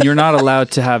nation, you're not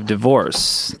allowed to have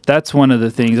divorce. That's one of the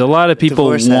things. A lot of people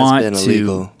Divorce has want been to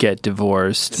illegal get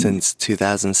divorced. since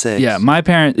 2006. Yeah, my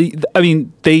parents, I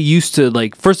mean, they used to,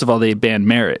 first of all, they banned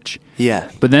marriage. Yeah.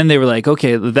 But then they were like,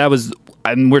 okay, that was,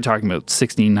 and we're talking about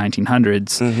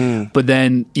 1900s. But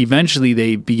then eventually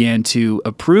they began to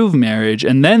approve marriage,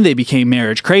 and then they became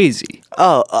marriage crazy.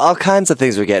 Oh, all kinds of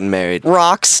things were getting married.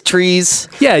 Rocks, trees,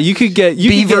 Yeah, you could get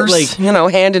beavers,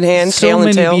 hand in hand, so tail many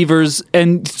and tail. beavers,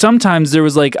 and sometimes there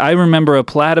was I remember a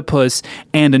platypus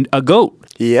and a goat.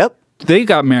 Yep. They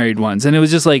got married once, and it was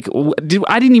just I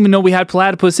didn't even know we had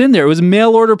platypus in there. It was a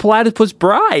mail order platypus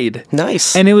bride.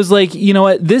 Nice. And it was like, you know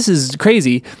what, this is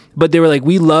crazy. But they were like,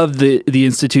 we love the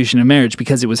institution of marriage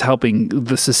because it was helping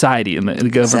the society and the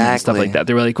government and stuff Exactly. like that.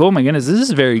 They were like, oh my goodness, this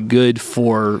is very good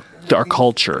for our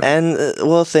culture. And,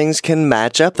 things can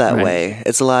match up that Right. way.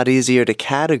 It's a lot easier to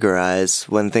categorize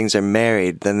when things are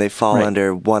married than they fall Right.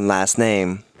 under one last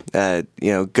name.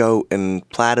 Goat and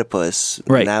platypus.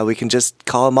 Right. Now we can just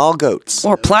call them all goats.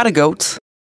 Or platygoats.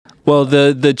 Well,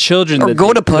 the children Or that they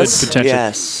could gotapus. potentially.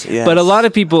 Yes, yes. But a lot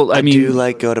of people, I mean, do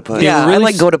like gotapus. Yeah, really I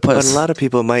like But a gotapus. lot of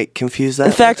people might confuse that.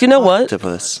 In fact, you know what?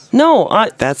 Octopus. No,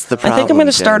 That's the I problem. think I'm going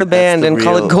to start a Jen. band That's and the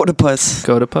call it real- Gotapus.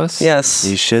 Gotapus? Yes.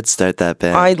 You should start that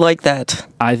band. I like that.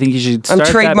 I think you should I'm start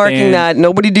trademarking band. that.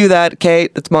 Nobody do that,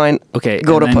 Kate. That's mine. Okay, and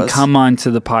Gotapus. then come on to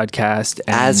the podcast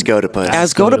and As Gotapus.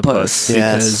 As Gotapus. because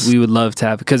Yes. we would love to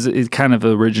have, because it kind of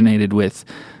originated with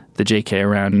the JK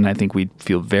around, and I think we'd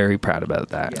feel very proud about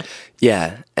that.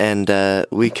 Yeah, and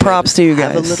we can Props to you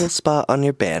have a guys. little spot on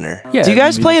your banner. Yeah, Do you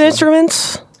guys maybe play so.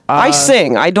 instruments? I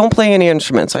sing. I don't play any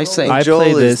instruments. I sing. I Joel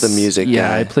play is this. the music Yeah,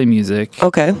 guy. I play music.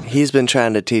 Okay. He's been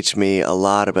trying to teach me a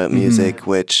lot about music,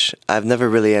 which I've never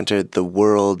really entered the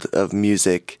world of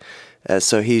music.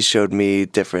 So he showed me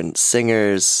different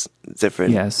singers,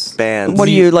 different Yes. bands. What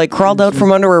do you crawled out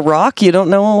from under a rock? You don't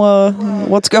know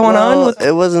what's going on? Well,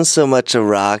 it wasn't so much a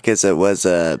rock as it was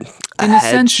a In a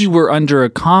hedge. sense, you were under a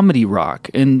comedy rock,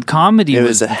 and comedy It was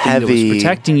was the a thing heavy, that was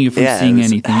protecting you from yeah, seeing it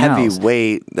was anything a heavy else.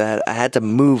 weight that I had to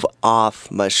move off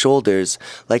my shoulders,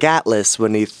 like Atlas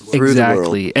when he threw the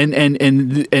world. Exactly,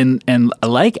 and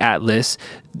like Atlas,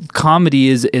 comedy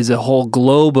is a whole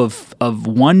globe of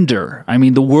wonder. I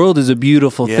mean, the world is a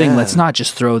beautiful thing. Yeah. Let's not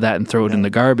just throw that and throw it in the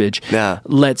garbage. Yeah.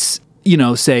 Let's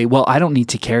say, well, I don't need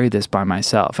to carry this by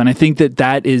myself. And I think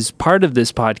that is part of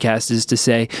this podcast, is to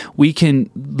say we can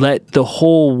let the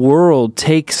whole world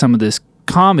take some of this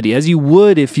comedy, as you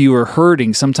would if you were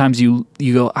hurting. Sometimes you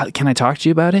go, can I talk to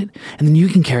you about it? And then you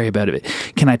can carry a bit of it.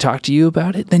 Can I talk to you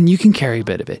about it? Then you can carry a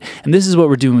bit of it. And this is what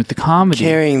we're doing with the comedy.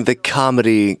 Carrying the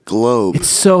comedy globe. It's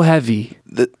so heavy.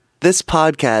 This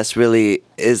podcast really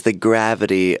is the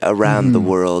gravity around the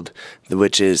world,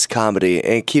 which is comedy,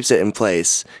 and it keeps it in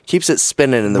place, keeps it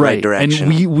spinning in the right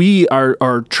direction. And we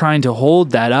are trying to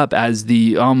hold that up as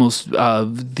the almost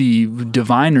the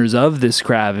diviners of this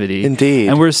gravity. Indeed.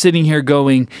 And we're sitting here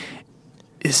going,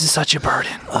 this is such a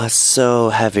burden. So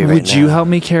heavy right now. Would you help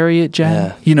me carry it,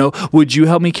 Jen? Yeah. Would you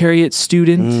help me carry it,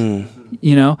 student?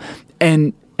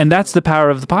 And that's the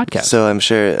power of the podcast. So I'm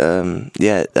sure,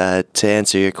 to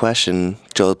answer your question,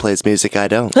 Joel plays music, I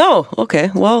don't. Oh,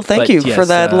 okay. Well, thank you for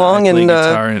that long I play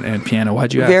guitar and piano.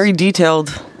 Why'd you ask? Very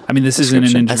detailed. I mean, this isn't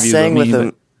an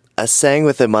interview. I sang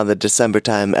with him on the December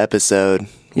Time episode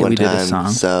one time. Did a song.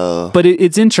 So, but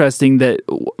it's interesting that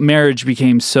marriage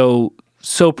became so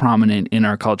prominent in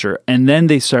our culture, and then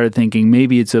they started thinking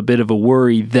maybe it's a bit of a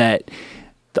worry that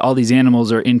all these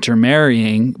animals are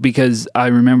intermarrying, because I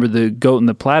remember the goat and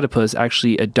the platypus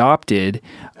actually adopted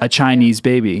a Chinese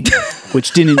baby,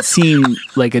 which didn't seem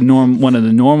like one of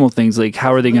the normal things. Like,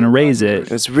 how are they going to raise it?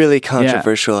 It was really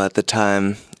controversial at the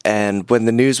time, and when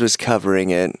the news was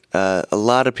covering it, a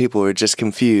lot of people were just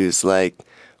confused, like,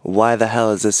 why the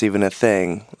hell is this even a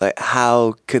thing? Like,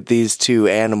 how could these two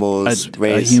animals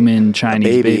raise a human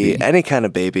Chinese baby? Any kind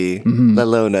of baby, let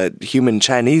alone a human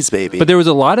Chinese baby. But there was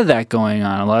a lot of that going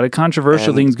on, a lot of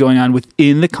controversial things going on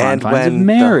within the confines of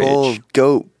marriage. The whole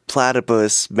goat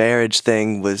platypus marriage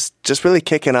thing was just really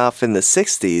kicking off in the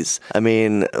 60s. I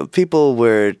mean, people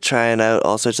were trying out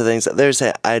all sorts of things.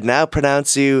 I now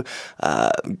pronounce you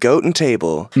goat and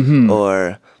table,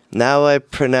 or now I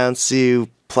pronounce you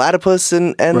platypus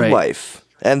and wife.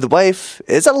 And the wife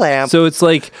is a lamb. So it's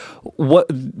like,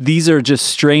 these are just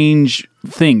strange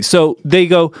things. So they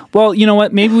go, well, you know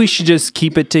what? Maybe we should just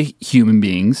keep it to human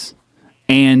beings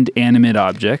and animate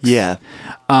objects. Yeah.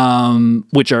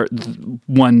 Which are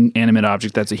one animate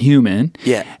object that's a human.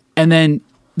 Yeah. And then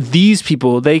these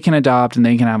people, they can adopt and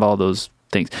they can have all those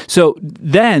things. So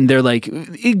then they're like,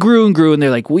 it grew and grew, and they're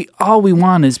like, all we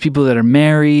want is people that are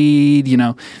married,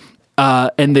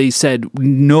 and they said,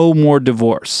 no more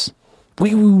divorce.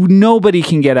 Nobody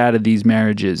can get out of these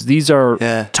marriages. These are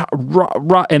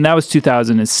and that was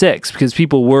 2006, because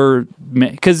people were,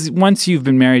 because once you've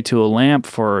been married to a lamp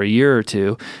for a year or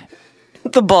two,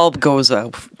 the bulb goes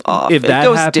off. If that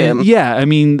goes happens, dim. I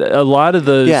mean, a lot of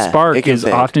the spark is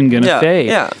often going to fade.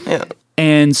 Yeah.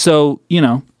 And so,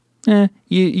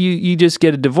 you just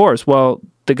get a divorce. Well,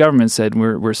 the government said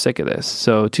we're sick of this.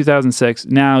 So 2006,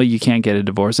 now you can't get a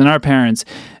divorce. And our parents,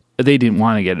 they didn't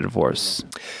want to get a divorce.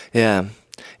 Yeah.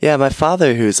 Yeah, my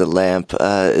father, who's a lamp,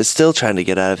 is still trying to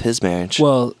get out of his marriage.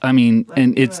 Well, I mean,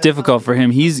 and it's difficult for him.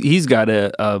 He's got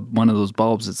one of those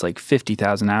bulbs that's like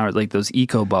 50,000 hours, like those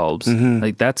eco bulbs.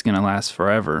 Like, that's going to last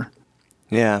forever.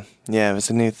 Yeah, it was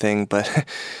a new thing, but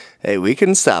hey, we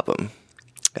couldn't stop him.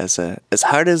 As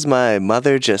hard as my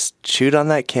mother just chewed on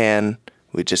that can,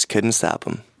 we just couldn't stop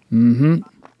him.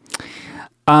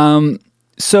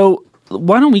 So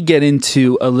why don't we get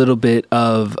into a little bit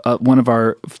of one of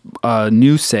our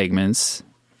new segments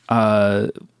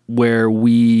where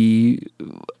we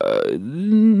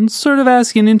sort of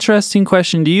ask an interesting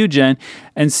question to you, Jen,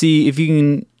 and see if you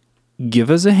can give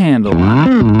us a handle.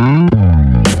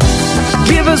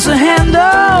 Give us a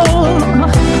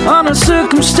handle on a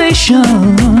circumstation.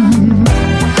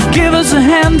 Give us a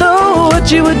handle, what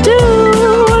you would do.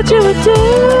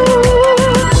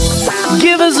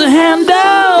 Give us a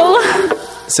handle.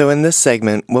 So in this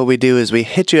segment, what we do is we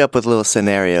hit you up with a little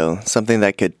scenario, something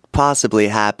that could possibly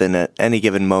happen at any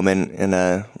given moment in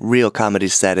a real comedy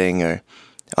setting or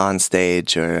on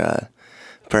stage or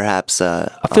perhaps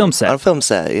a film set. On a film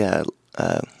set, yeah.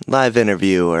 Live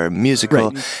interview or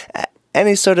musical. Right.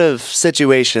 Any sort of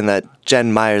situation that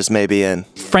Jen Meyers may be in.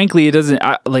 Frankly, it doesn't,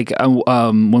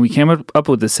 when we came up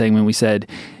with this segment, we said,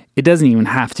 it doesn't even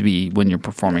have to be when you're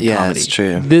performing comedy. Yeah, it's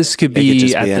true. This could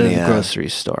be at the grocery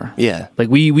store. Yeah. Like,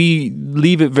 we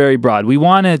leave it very broad. We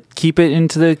want to keep it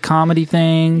into the comedy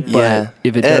thing, but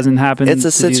if it doesn't happen, it's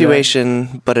a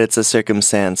situation, but it's a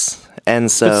circumstance. And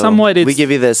so somewhat we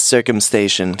give you this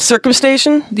circumstation.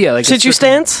 Circumstation? Yeah, like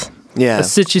Situ-stance? Yeah. A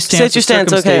situ-stance.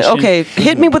 Okay.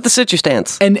 Hit me with the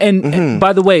situ-stance. And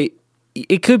by the way,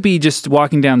 it could be just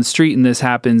walking down the street and this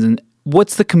happens,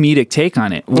 what's the comedic take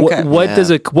on it? Okay.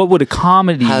 What would a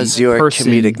comedy How's your person,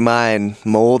 comedic mind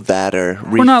mold that or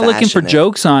We're not looking for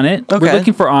jokes on it. Okay. We're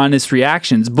looking for honest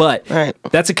reactions, but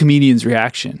that's a comedian's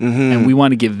reaction. And we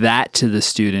want to give that to the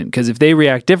student because if they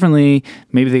react differently,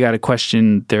 maybe they got to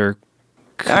question their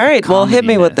All right, well, hit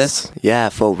me with this. Yeah,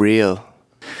 for real.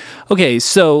 Okay,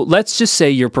 so let's just say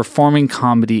you're performing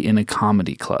comedy in a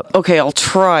comedy club. Okay, I'll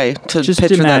try to Just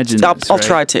picture imagine that. this, I'll right?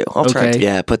 try to. I'll try to.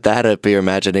 Yeah, put that up your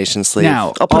imagination sleeve.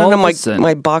 Now, I'll put it all in of a sudden-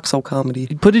 my box of comedy.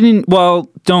 Put it in. Well,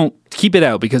 don't keep it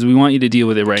out because we want you to deal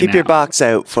with it right now. Keep your box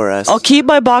out for us. I'll keep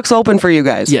my box open for you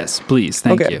guys. Yes, please.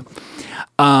 Thank Okay. you.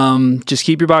 Just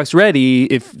keep your box ready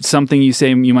if something you say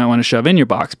you might want to shove in your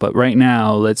box. But right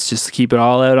now, let's just keep it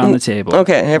all out on the table.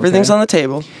 Okay, everything's on the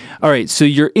table. All right, so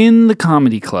you're in the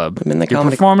comedy club. I'm in the you're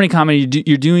comedy performing comedy.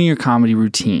 You're doing your comedy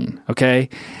routine, okay?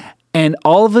 And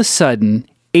all of a sudden,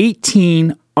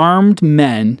 18 armed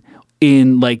men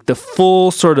in like the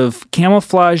full sort of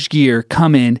camouflage gear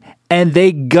come in and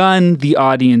they gun the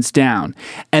audience down.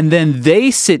 And then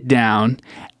they sit down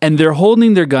and they're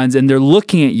holding their guns and they're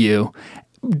looking at you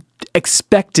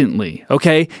expectantly,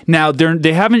 okay? Now,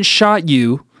 they haven't shot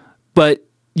you, but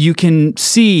you can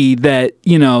see that,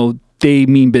 they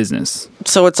mean business.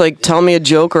 So it's like, tell me a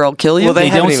joke or I'll kill you? Well, They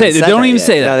don't say that. They don't even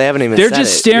say that. No, they haven't even They're said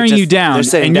just it. staring you down, they're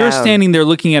sitting and you're down. standing there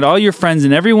looking at all your friends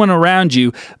and everyone around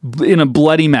you in a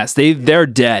bloody mess. They're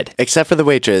dead. Except for the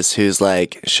waitress who's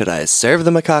like, should I serve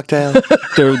them a cocktail?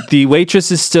 The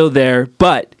waitress is still there,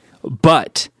 but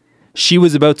she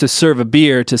was about to serve a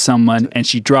beer to someone, and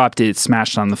she dropped it. It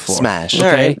smashed on the floor. Smash. All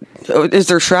Okay. right. Oh, is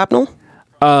there shrapnel?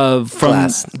 From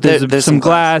Glass. There's There's some some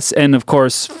glass, and of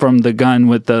course from the gun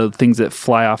with the things that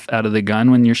fly off out of the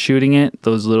gun when you're shooting it.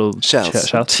 Those little Shells.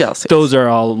 Shells, yes. Those are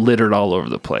all littered all over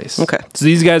the place. Okay. So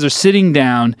these guys are sitting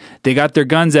down. They got their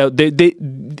guns out. They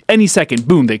any second,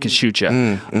 boom, they can shoot you.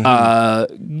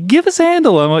 Give us a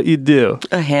handle on what you do.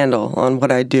 A handle on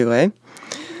what I do, eh?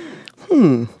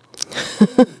 Now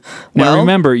Well-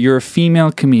 remember, you're a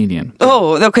female comedian.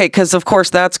 Oh, okay, because of course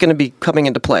that's going to be coming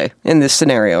into play in this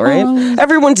scenario, right?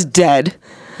 Everyone's dead,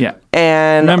 Yeah.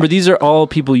 and Remember, these are all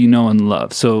people you know and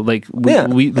love. So, like, Yeah.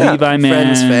 Levi Man,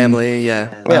 Friends, family,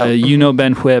 yeah. You know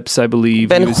Ben Whips, I believe.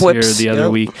 Ben he was Whips, here the other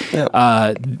yep, week.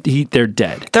 yep. They're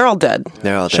dead. they're all dead.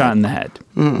 They're all Shot dead. in the head.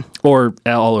 Or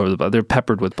all over the body. They're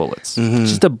peppered with bullets.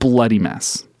 Just a bloody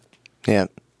mess. Yeah.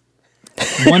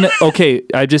 Okay,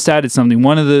 I just added something.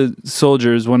 One of the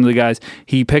soldiers, one of the guys,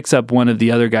 he picks up one of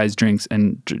the other guy's drinks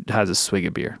and has a swig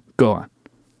of beer. Go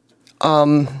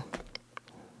on.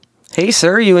 Hey,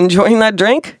 sir, you enjoying that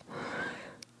drink?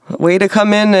 Way to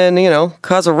come in and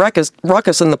cause a ruckus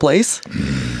in the place.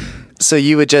 So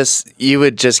you would just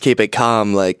keep it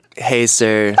calm, like, hey,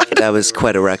 sir, that was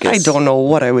quite a ruckus. I don't know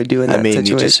what I would do in that situation.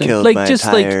 you just killed Like, my just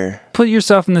entire... like put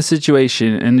yourself in the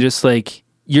situation and just like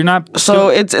you're not. So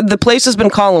it's the place has been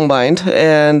Columbined,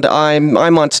 and I'm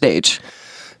on stage.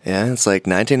 Yeah, it's like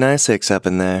 1996 up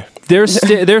in there. They're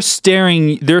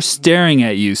staring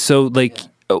at you. So like,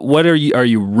 what are you? Are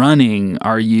you running?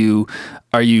 Are you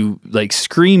like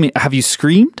screaming? Have you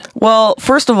screamed? Well,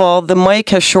 first of all, the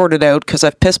mic has shorted out because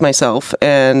I've pissed myself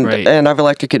and Right. I've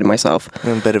electrocuted myself.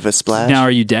 A bit of a splash. Now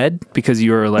are you dead because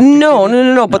you were electrocuted?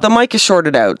 No. But the mic is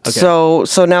shorted out. Okay.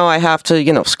 So now I have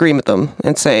to scream at them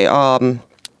and say,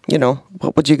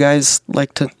 what would you guys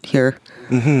like to hear?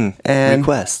 And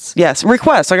Requests. Yes,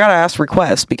 requests. I gotta ask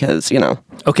requests because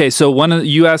Okay, so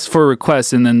you asked for a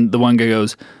request, and then the one guy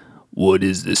goes, "What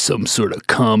is this? Some sort of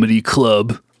comedy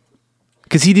club?"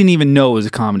 Because he didn't even know it was a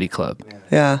comedy club.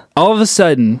 Yeah. All of a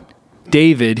sudden,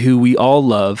 David, who we all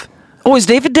love, Oh, is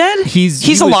David dead?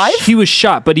 he's alive? He was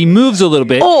shot, but he moves a little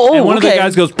bit. Oh, and one of the okay.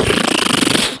 guys goes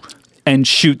and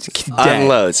shoots dead.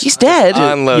 Unloads. He's dead.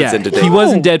 Unloads into he David.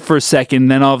 wasn't dead for a second.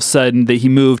 Then all of a sudden, that he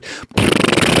moved.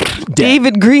 Dead.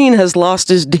 David Green has lost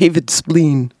his David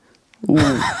spleen.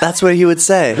 That's what he would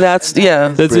say. That's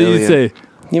That's what you say.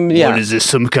 Yeah. What is this?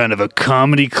 Some kind of a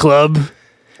comedy club?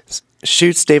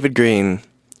 Shoots David Green,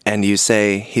 and you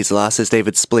say he's lost his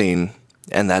David spleen,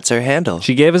 and that's her handle.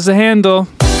 She gave us a handle.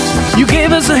 You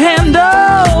gave us a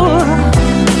handle.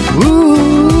 Ooh.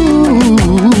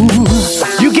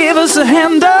 You gave us a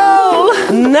handle.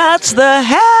 And that's the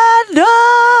handle.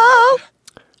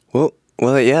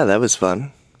 Well, yeah, that was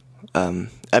fun.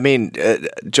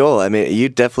 Joel, you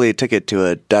definitely took it to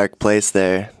a dark place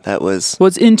there. That was Well,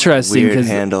 it's interesting weird because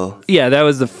handle. yeah, that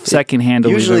was the second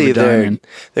handle Usually we've ever done.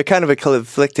 they're kind of a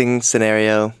conflicting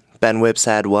scenario. Ben Whips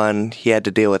had one. He had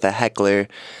to deal with a heckler.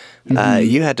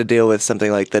 You had to deal with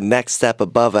something like the next step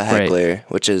above a heckler,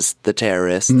 which is the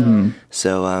terrorist.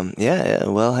 So, yeah,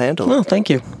 well handled. Oh, thank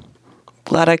you.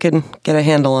 Glad I can get a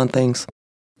handle on things.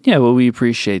 Yeah, well, we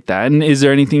appreciate that. And is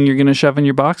there anything you're going to shove in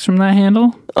your box from that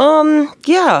handle?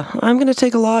 Yeah, I'm going to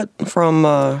take a lot from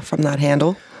that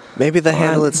handle. Maybe the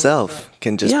handle itself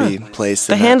can just be placed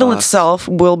in the handle box. itself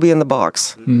will be in the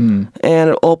box. And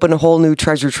it'll open a whole new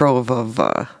treasure trove of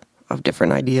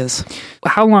different ideas.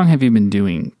 How long have you been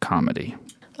doing comedy?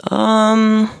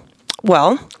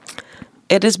 Well,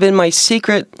 it has been my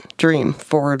secret dream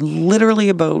for literally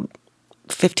about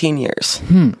 15 years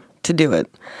to do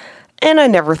it. And I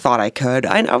never thought I could.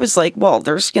 I was like, well,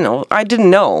 there's, I didn't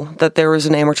know that there was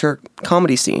an amateur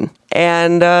comedy scene.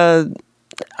 And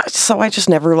so I just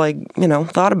never,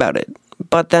 thought about it.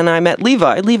 But then I met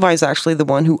Levi. Levi's actually the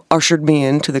one who ushered me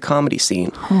into the comedy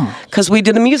scene. Because we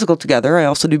did a musical together. I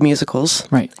also do musicals.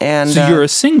 Right. And so you're a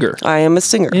singer. I am a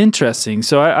singer. Interesting.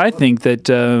 So I think that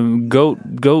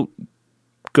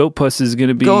Goatpuss is going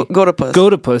to be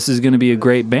Goatpuss is going to be a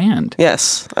great band.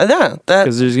 Yes,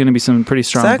 because there's going to be some pretty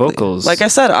strong vocals. Like I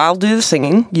said, I'll do the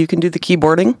singing. You can do the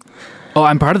keyboarding. Oh,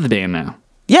 I'm part of the band now.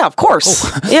 Yeah, of course.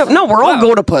 Yeah, no, we're all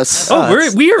Goatpuss. Oh,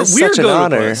 we're such an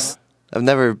honor. Goatpuss. I've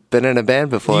never been in a band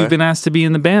before. You've been asked to be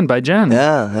in the band by Jen.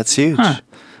 Yeah, that's huge. Huh.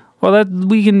 Well,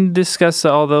 we can discuss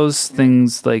all those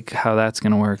things, like how that's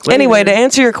going to work later. Anyway, to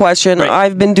answer your question, right.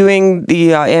 I've been doing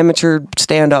the amateur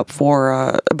stand-up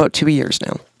for about 2 years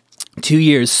now. 2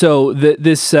 years. So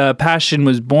this passion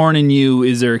was born in you.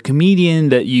 Is there a comedian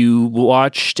that you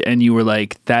watched and you were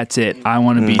like, that's it, I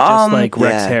want to be just like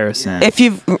Rex Harrison? If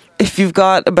you've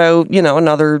got about,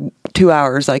 another 2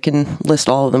 hours, I can list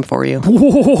all of them for you.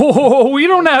 Whoa, we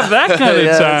don't have that kind of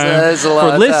time that's a lot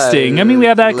for of listing. time. I mean, we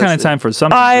have that kind of time for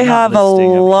something. I have a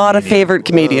lot of favorite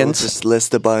comedians. Just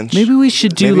list a bunch. Maybe we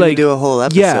should do we do a whole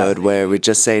episode where we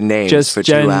just say names for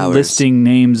Jen 2 hours. listing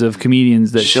names of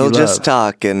comedians that She'll just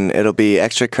talk, and it'll be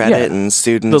extra credit, and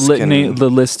students the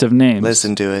list of names.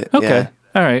 Listen to it. Okay. Yeah.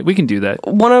 All right, we can do that.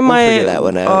 One of my We'll figure that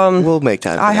one out. We'll make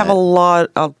time for I have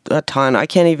that. a ton. I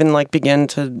can't even begin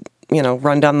to,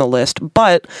 run down the list.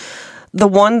 But the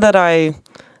one that I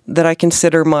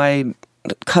consider my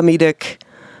comedic,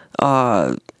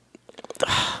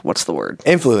 what's the word?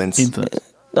 Influence.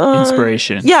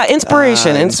 Inspiration. Yeah,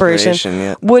 inspiration.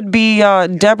 Yeah. Would be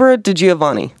Deborah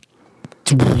DiGiovanni.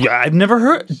 I've never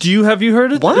heard. Have you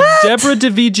heard of What? Deborah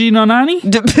DiGiovanni?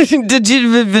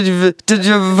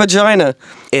 Vagina.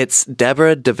 It's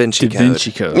Deborah Da Vinci Code. Da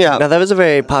Vinci Code. Yeah. Now, that was a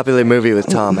very popular movie with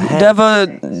Tom Hanks.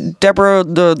 Deborah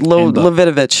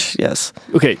Levitovich. Yes.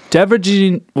 Okay, Deborah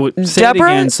say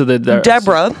Deborah, it again so that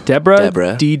Deborah.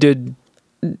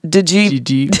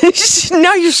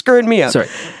 Now you're screwing me up. Sorry.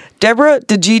 Deborah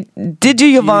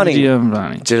DiGiovanni.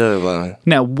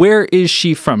 Now, where is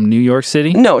she from? New York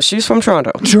City? No, she's from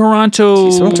Toronto. She's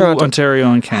from Toronto,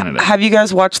 Ontario, and Canada. Have you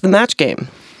guys watched the Match Game?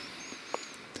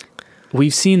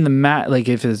 We've seen the match. Like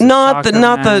if it's not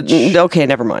the. Okay,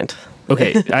 never mind.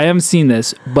 Okay, I haven't seen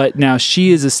this, but now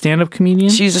she is a stand-up comedian?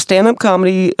 She's a stand-up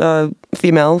comedy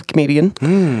female comedian,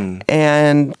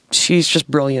 and she's just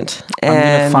brilliant. I'm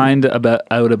going to find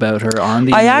out about her on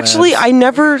the I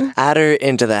never... Add her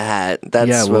into the hat.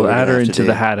 We'll add her into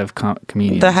the hat of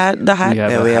comedians. The hat? We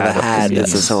have a hat.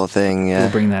 It's this whole thing, yeah.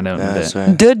 We'll bring that out in a bit.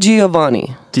 Right.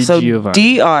 DiGiovanni. So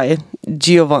D-I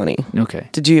Giovanni. Okay.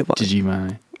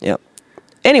 DiGiovanni. Yep.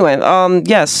 Anyway,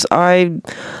 yes,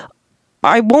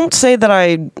 I won't say that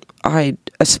I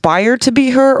aspire to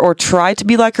be her or try to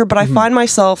be like her, but I find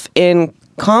myself in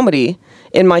comedy,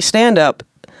 in my stand-up,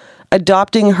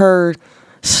 adopting her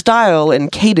style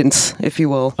and cadence, if you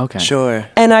will. Okay. Sure.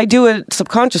 And I do it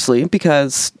subconsciously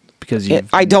because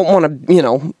I don't want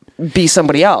to, be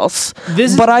somebody else.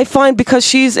 But I find because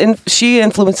she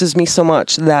influences me so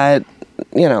much that,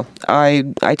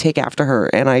 I take after her,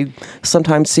 and I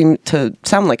sometimes seem to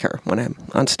sound like her when I'm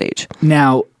on stage.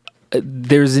 Now,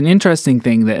 there's an interesting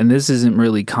thing and this isn't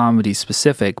really comedy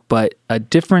specific, but a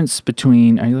difference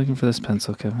between. Are you looking for this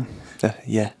pencil, Kevin?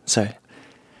 Yeah, sorry.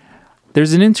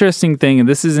 There's an interesting thing, and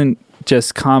this isn't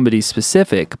just comedy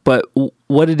specific, but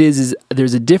what it is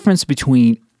there's a difference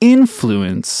between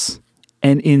influence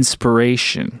and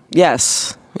inspiration.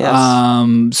 Yes.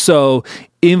 So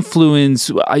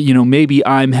influence, maybe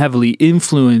I'm heavily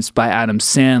influenced by Adam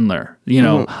Sandler.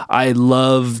 I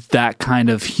love that kind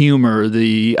of humor,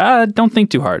 the don't think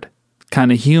too hard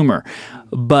kind of humor.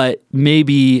 But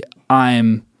maybe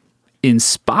I'm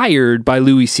inspired by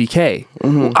Louis C.K.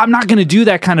 I'm not going to do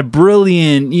that kind of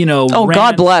brilliant,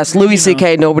 God bless Louis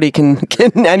C.K. Nobody can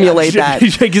emulate that.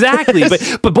 Exactly.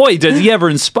 But boy, does he ever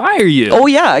inspire you? Oh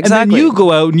yeah, exactly. And then you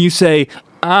go out and you say,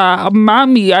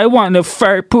 mommy, I want to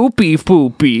fart poopy,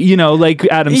 like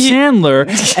Adam Sandler.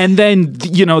 And then,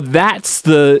 that's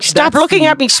the... Stop looking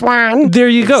at me, Swan. There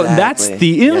you go. Exactly. That's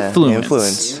the influence. Yeah,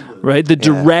 influence. right? The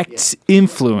direct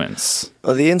influence.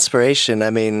 Well, the inspiration, I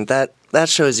mean, that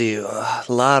shows you a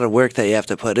lot of work that you have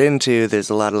to put into. There's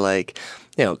a lot of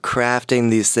crafting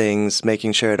these things,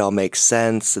 making sure it all makes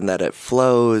sense and that it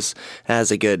flows,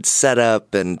 has a good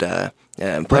setup and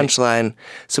punchline. Right.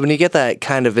 So when you get that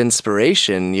kind of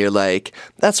inspiration, you're like,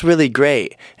 that's really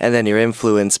great. And then your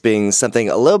influence being something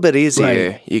a little bit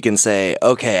easier, you can say,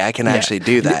 okay, I can actually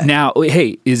do that. Now,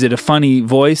 hey, is it a funny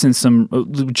voice and some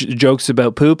jokes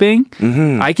about pooping?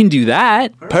 Mm-hmm. I can do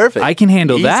that. Perfect. I can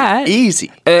handle that.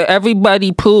 Easy.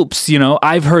 Everybody poops,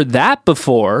 I've heard that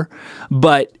before,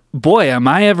 but boy, am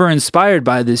I ever inspired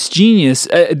by this genius,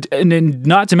 and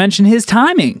not to mention his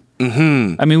timing.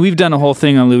 Mm-hmm. I mean, we've done a whole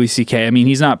thing on Louis C.K. I mean,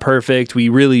 he's not perfect. We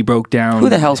really broke down. Who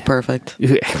the hell's perfect?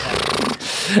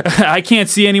 I can't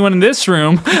see anyone in this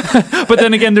room, but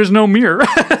then again, there's no mirror.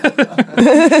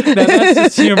 That's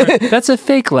just humor. That's a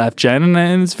fake laugh, Jen,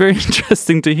 and it's very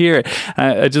interesting to hear it.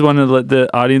 I just wanted to let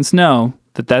the audience know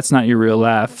that that's not your real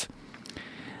laugh.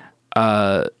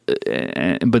 But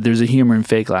there's a humor in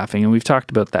fake laughing, and we've talked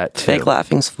about that too. Fake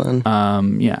laughing's fun.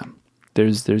 Yeah,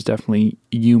 there's definitely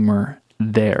humor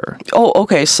there. Oh,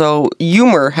 okay. So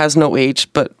humor has no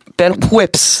H, but Ben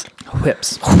whips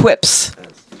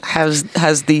has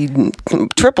the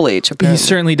triple H. Apparently. He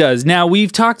certainly does. Now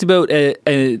we've talked about a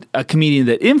comedian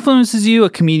that influences you,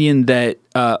 a comedian that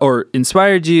or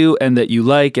inspired you, and that you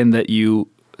like, and that you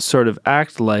sort of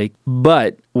act like.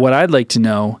 But what I'd like to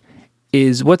know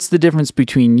is, what's the difference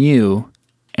between you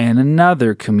and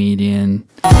another comedian?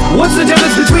 What's the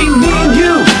difference between me and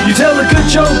you? You tell a good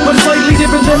joke, but it's slightly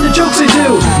different than the jokes I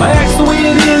do. My act's the way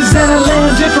it is, and I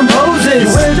land different poses.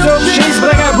 You wear dope shades,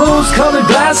 but I got rose-colored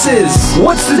glasses.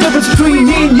 What's the difference between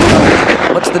me and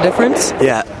you? What's the difference?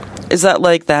 Yeah. Is that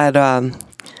like that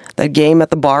game at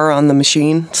the bar on the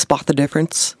machine? Spot the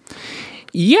difference?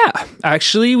 Yeah,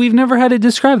 actually, we've never had it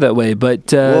described that way,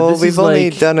 but we've only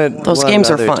done it. Those games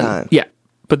are fun. Time. Yeah,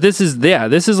 but this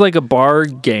is like a bar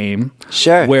game.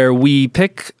 Sure. Where we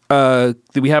pick.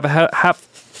 We have a hat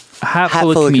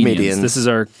full of comedians. This is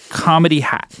our comedy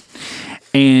hat,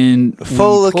 and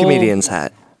full of comedians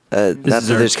hat. Not that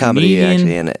there's comedy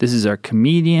actually in it. This is our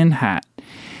comedian hat,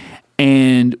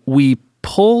 and we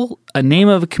pull a name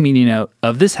of a comedian out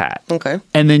of this hat. Okay,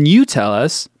 and then you tell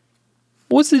us,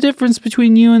 what's the difference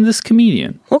between you and this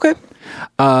comedian? Okay.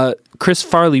 Chris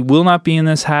Farley will not be in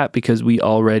this hat because we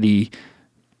already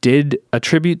did a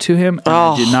tribute to him and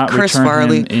I did not Chris return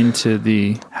Farley. him into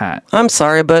the hat. I'm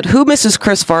sorry, but who misses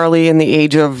Chris Farley in the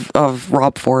age of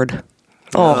Rob Ford?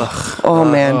 Oh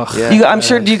man! Yeah. I'm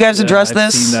sure. Do you guys address I've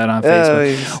this? seen that on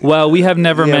Facebook. Well, we have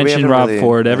never mentioned Rob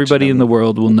Ford. Everybody in the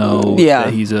world will know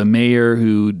that he's a mayor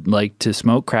who liked to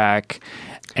smoke crack.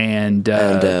 And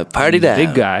party dad,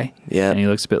 big guy. Yeah, and he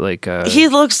looks a bit like he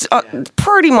looks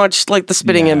pretty much like the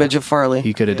spitting image of Farley.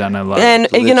 He could have done a lot, and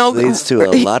leads to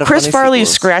a lot of Chris Farley sequels.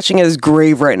 is scratching at his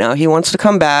grave right now. He wants to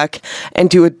come back and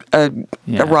do a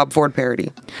Rob Ford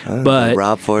parody. But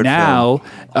Rob Ford now,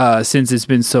 since it's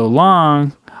been so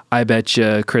long, I bet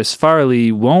you Chris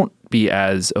Farley won't be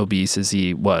as obese as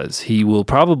he was. He will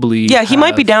probably he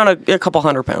might be down a couple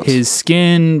 100 pounds. His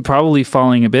skin probably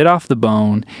falling a bit off the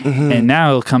bone, and now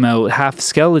he'll come out half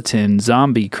skeleton,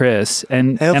 zombie Chris,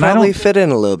 and he'll I probably don't fit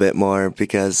in a little bit more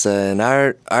because in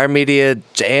our media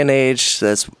day and age,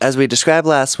 as we described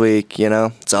last week,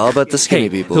 it's all about the skinny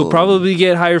people. He'll probably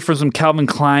get hired for some Calvin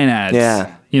Klein ads.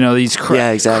 Yeah. These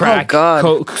exactly. crack,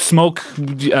 smoke,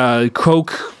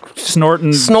 coke.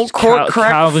 Snorting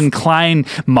Calvin Klein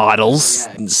models.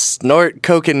 Snort,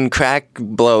 coke, and crack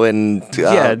blowing.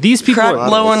 These people crack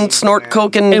blowing, snort,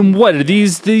 coke, and what are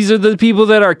these? These are the people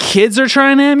that our kids are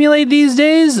trying to emulate these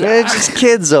days. It's just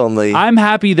kids only. I'm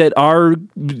happy that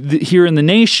here in the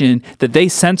nation that they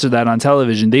censor that on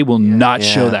television. They will not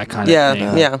show that kind of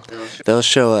thing. Yeah. They'll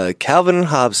show a Calvin and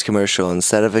Hobbes commercial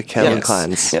instead of a Calvin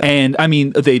Klein's. Yeah. And I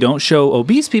mean, they don't show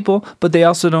obese people, but they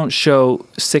also don't show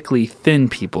sickly, thin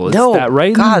people. It's that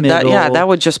right in the middle. That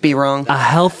would just be wrong. A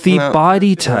healthy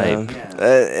body type.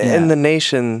 In the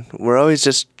nation, we're always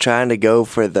just trying to go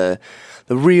for the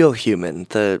real human,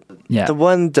 the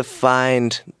one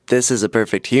defined. This is a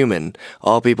perfect human.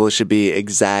 All people should be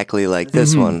exactly like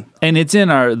this one. And it's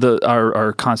in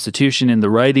our Constitution, in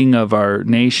the writing of our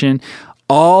nation.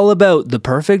 All about the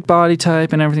perfect body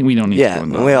type and everything. We don't need to go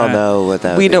into we all know what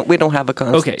that. We don't have a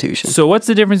constitution. Okay, so what's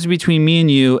the difference between me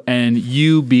and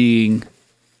you being?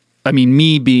 I mean,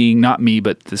 me being not me,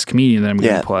 but this comedian that I'm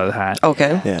going to pull out of the hat.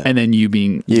 Okay. Yeah. And then you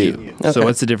being you. Okay. So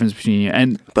what's the difference between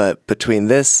you but between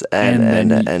this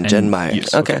and Jen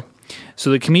Meyers. Okay. So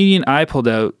the comedian I pulled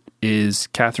out is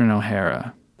Catherine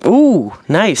O'Hara. Ooh,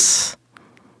 nice.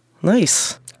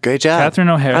 Great job. Catherine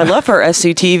O'Hara. I love her.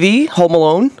 SCTV, Home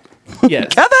Alone.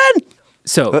 Yes. Kevin!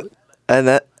 So, and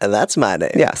that's my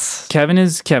name. Yes. Kevin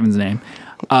is Kevin's name.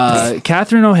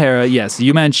 Catherine O'Hara, yes,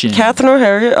 you mentioned. Catherine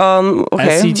O'Hara,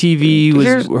 okay. SCTV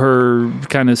was her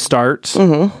kind of start,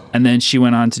 and then she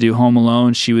went on to do Home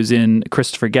Alone. She was in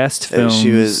Christopher Guest films.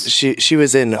 She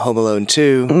was in Home Alone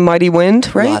 2. Mighty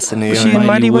Wind, right? Lost in New York. Was she in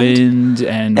Mighty Wind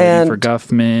and Waiting for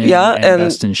Guffman. Yeah, and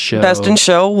Best in Show. Best in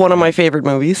Show, one of my favorite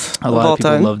movies A lot of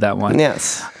people love that one.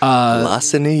 Yes.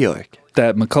 Lost in New York.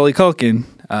 That Macaulay Culkin,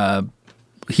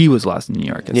 he was lost in New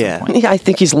York at some point. Yeah, I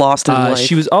think he's lost in life.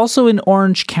 She was also in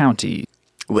Orange County.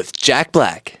 With Jack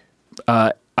Black.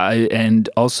 And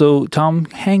also Tom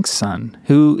Hanks' son,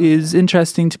 who is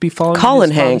interesting to be following.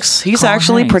 Colin Hanks. He's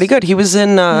actually pretty good. He was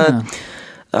in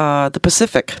The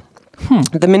Pacific.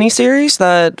 The miniseries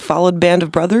that followed Band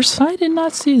of Brothers. I did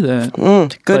not see that.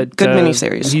 Good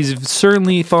miniseries. He's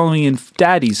certainly following in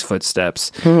Daddy's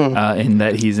footsteps in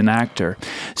that he's an actor.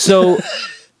 So,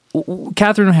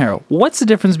 Catherine O'Hara, what's the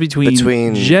difference between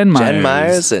Jen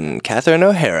Meyers and Catherine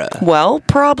O'Hara? Well,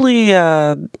 probably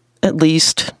at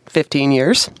least 15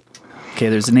 years. Okay,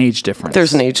 there's an age difference.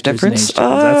 That's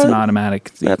an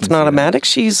automatic. That's an automatic.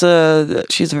 She's a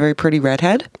very pretty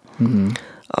redhead. Mm-hmm.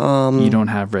 You don't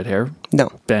have red hair? No.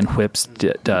 Ben Whips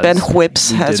does. Ben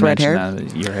Whips has red hair.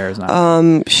 Your hair is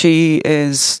not. She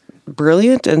is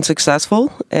brilliant and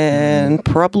successple and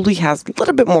probably has a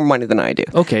little bit more money than I do.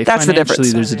 Okay, that's the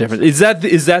difference. There's a difference. Is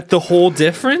that the whole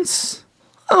difference?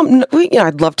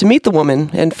 I'd love to meet the woman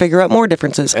and figure out more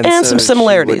differences and so some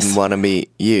similarities. She wouldn't want to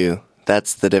meet you.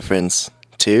 That's the difference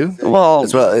too. Well,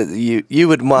 you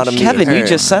would want to meet Kevin, her. you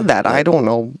just said that. I don't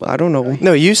know.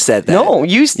 No, you said that. No,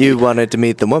 you wanted to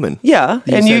meet the woman. Yeah,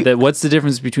 you said that. What's the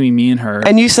difference between me and her?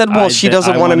 And you said, well, she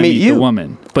doesn't want to meet you. The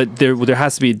woman, but there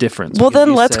has to be a difference. Well,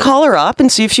 then let's call her up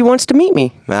and see if she wants to meet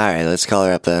me. All right, let's call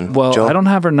her up then. Well, Joel? I don't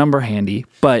have her number handy,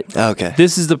 but okay.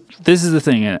 This is the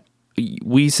thing.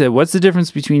 We said, what's the difference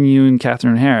between you and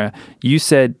Catherine O'Hara? You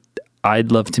said,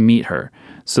 I'd love to meet her.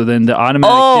 So then the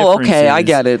automatic difference okay, is I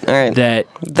get it. All right.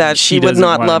 That she would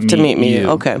not love to meet me.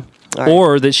 Okay. Right.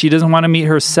 Or that she doesn't want to meet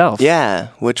herself. Yeah,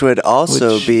 which would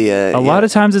also be a lot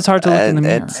of times it's hard to look in the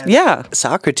mirror. Yeah.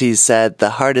 Socrates said the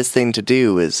hardest thing to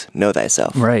do is know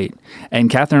thyself. Right. And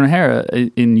Catherine O'Hara,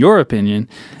 in your opinion,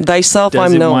 thyself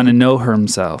doesn't want to know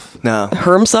herself. No.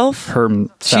 Herself?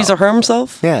 She's a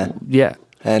herself? Yeah. Yeah.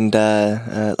 And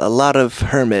a lot of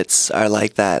hermits are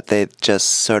like that. They just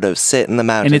sort of sit in the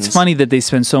mountains. And it's funny that they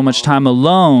spend so much time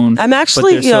alone. I'm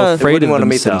actually but they're so afraid of want to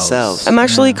meet themselves. themselves. I'm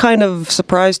actually kind of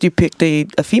surprised you picked a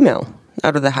female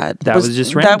out of the hat. That was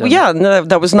just random.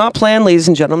 That was not planned, ladies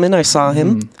and gentlemen. I saw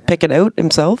him pick it out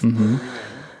himself. Mm-hmm.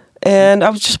 And I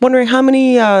was just wondering how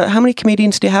many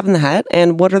comedians do you have in the hat,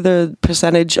 and what are the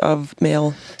percentage of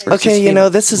male? Okay, female?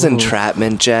 This is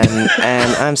entrapment, Jen,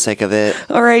 and I'm sick of it.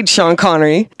 All right, Sean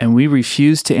Connery. And we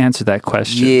refuse to answer that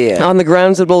question. Yeah. On the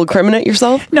grounds that will incriminate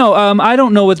yourself? No, I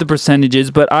don't know what the percentage is,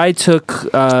 but I took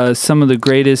some of the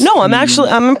greatest. No,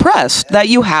 I'm impressed that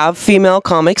you have female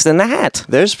comics in the hat.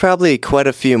 There's probably quite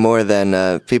a few more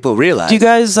than people realize. Do you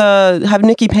guys have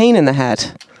Nikki Payne in the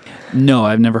hat? No,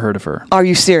 I've never heard of her. Are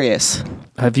you serious?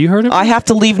 Have you heard of her? I have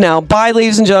to leave now. Bye,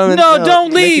 ladies and gentlemen. No,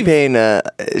 don't leave. Nikki Payne,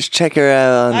 check her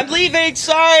out. I'm leaving.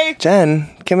 Sorry. Jen,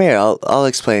 come here. I'll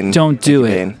explain. Don't do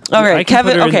Nikki it. Payne. All right,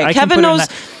 Kevin.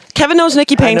 Kevin knows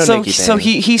Nikki Payne, so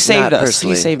he saved us.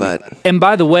 He saved me. And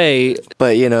by the way,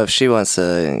 if she wants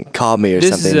to call me or this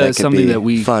something, is that could something be that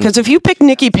we fun. Because if you pick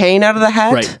Nikki Payne out of the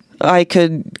hat, right. I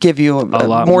could give you a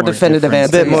lot more definitive difference.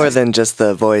 answer. A bit more than just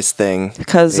the voice thing.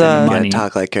 Because you gotta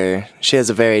talk like her. She has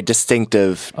a very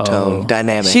distinctive tone,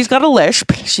 dynamic. She's got a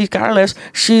lisp.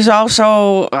 She's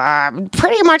also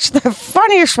pretty much the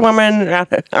funniest woman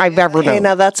I've ever known. Hey,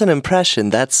 now that's an impression.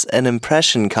 That's an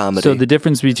impression comedy. So the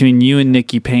difference between you and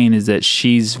Nikki Payne is that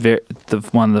she's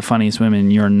one of the funniest women.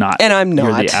 You're not, and I'm not.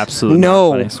 You're the absolute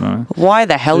funniest woman. Why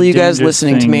the hell are you guys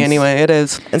listening to me anyway? It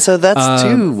is. And so that's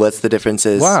what's the difference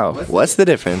is. Wow. What's the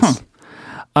difference?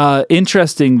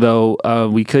 Interesting, though.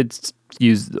 We could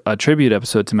use a tribute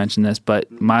episode to mention this, but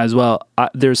might as well.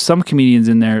 There's some comedians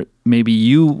in there maybe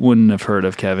you wouldn't have heard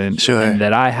of, Kevin, and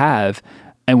that I have,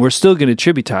 and we're still going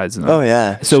to tributize them. Oh,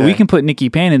 yeah. So we can put Nikki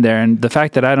Payne in there, and the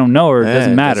fact that I don't know her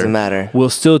doesn't matter. We'll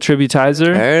still tributize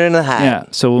her. Her in the hat. Yeah,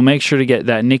 so we'll make sure to get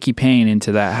that Nikki Payne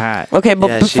into that hat. Okay,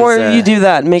 but before you do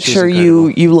that, make sure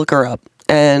you look her up.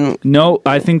 And no,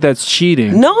 I think that's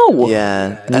cheating. No.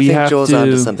 Yeah, I think Joel's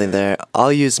onto something there.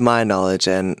 I'll use my knowledge,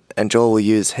 and Joel will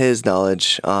use his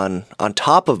knowledge on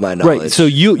top of my knowledge. Right. So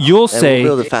you'll say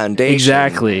we'll build a foundation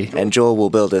exactly, and Joel will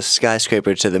build a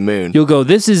skyscraper to the moon. You'll go,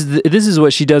 this is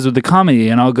what she does with the comedy,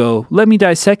 and I'll go, let me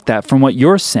dissect that from what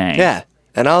you're saying. Yeah,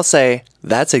 and I'll say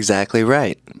that's exactly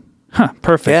right. Huh,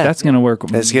 perfect. Yeah. That's going to work.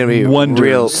 It's going to be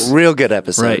wonders. real good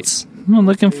episodes. Right. I'm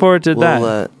looking forward to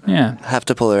that. Yeah. Have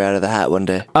to pull her out of the hat one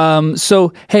day.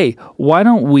 So, hey, why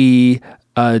don't we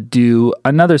do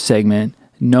another segment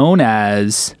known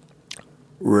as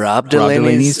Rob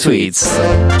Delaney's tweets.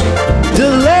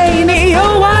 Delaney,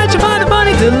 oh, why'd you find it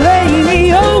funny?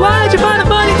 Delaney, oh, why'd you find it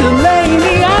funny?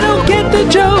 Delaney, I don't get the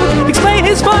joke. Explain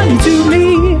his fun to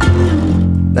me.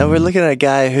 Now we're looking at a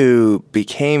guy who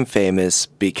became famous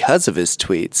because of his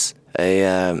tweets.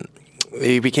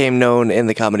 He became known in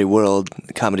the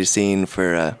comedy scene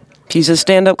for... He's a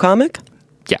stand-up comic?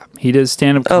 Yeah, he does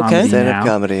stand-up comedy now. Stand-up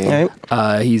comedy. Right.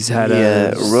 He's had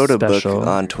wrote a book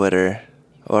on Twitter.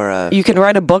 You can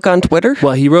write a book on Twitter?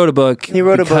 Well, he wrote a book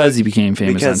because he became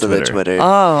famous on Twitter. Because of the Twitter.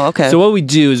 Oh, okay. So what we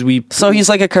do is So he's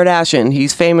like a Kardashian.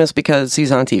 He's famous because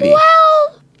he's on TV. Well,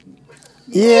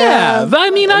 yeah, I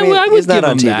mean, I would give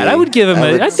him that. I would give him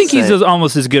I think he's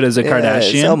almost as good as a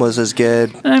Kardashian. He's almost as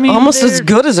good. I mean, almost as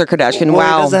good as a Kardashian.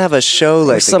 Wow. He doesn't have a show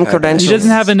like some credentials. He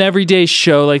doesn't have an everyday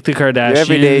show like the Kardashians.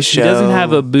 Everyday show. He doesn't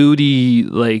have a booty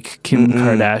like Kim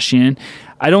Kardashian.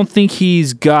 I don't think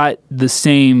he's got the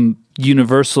same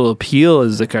universal appeal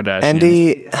as the Kardashians. And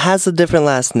he has a different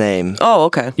last name. Oh,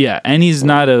 okay. Yeah, and he's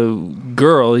not a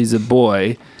girl, he's a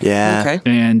boy. Yeah. Okay.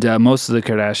 And most of the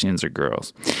Kardashians are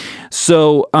girls.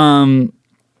 So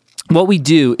what we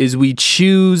do is we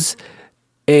choose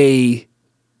a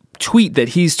tweet that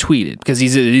he's tweeted, because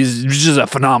he's just a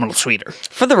phenomenal tweeter.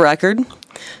 For the record,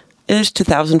 it is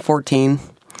 2014.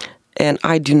 And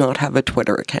I do not have a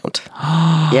Twitter account.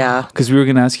 Yeah. Because we were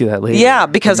going to ask you that later. Yeah,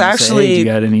 because actually... Say, hey, do you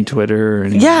got any Twitter? Or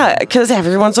anything? Yeah, because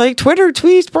everyone's like, Twitter,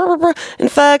 tweets, blah, blah, blah. In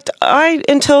fact, I,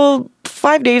 until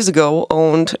 5 days ago,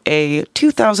 owned a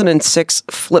 2006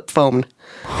 flip phone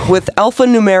with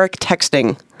alphanumeric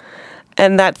texting.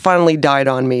 And that finally died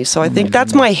on me. So I think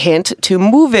that's my hint to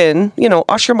move in,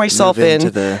 usher myself in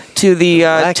to the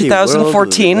 2014.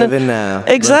 World we live in now.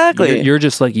 Exactly. You're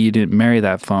just lucky you didn't marry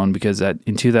that phone, because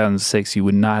in 2006 you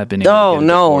would not have been able to get a divorce.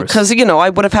 No, because, I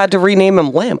would have had to rename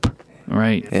him Lamp.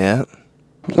 Right. Yeah.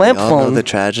 Lamp we all phone. know the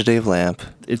tragedy of Lamp.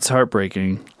 It's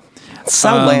heartbreaking.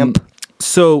 Sound Lamp.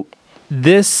 So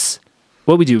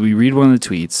what we do, we read one of the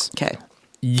tweets. Okay.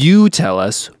 You tell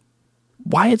us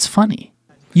why it's funny.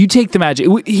 You take the magic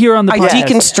here on the podcast. I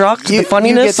deconstruct the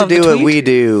funniness of the tweet. You get to do what we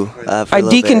do. I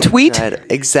decon-tweet?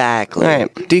 Exactly.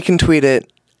 Right. Decon-tweet it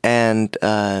and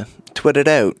twit it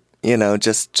out.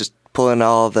 Just pulling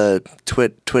all the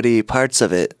twitty parts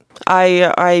of it.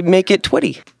 I make it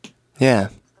twitty. Yeah.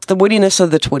 The wittiness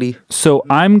of the twitty. So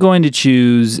I'm going to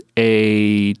choose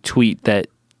a tweet that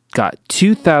got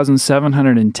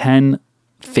 2,710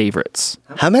 favorites.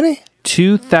 How many?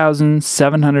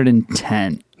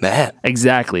 2,710. Man.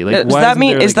 Exactly. Does that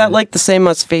mean, is that like the same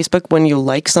as Facebook when you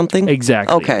like something?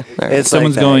 Exactly. Okay. Right.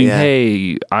 Someone's like going,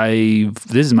 hey,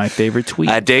 this is my favorite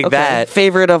tweet. I dig that.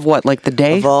 Favorite of what? Like the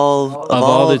day? Of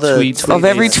all the tweets. Of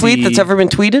every tweet that's ever been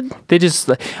tweeted? They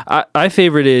just, I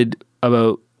favorited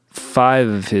about 5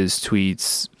 of his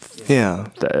tweets. Yeah.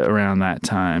 Around that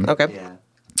time. Okay.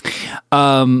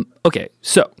 Yeah. Okay.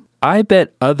 So I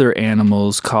bet other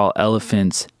animals call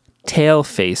elephants tail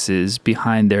faces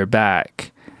behind their back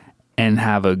and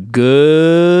have a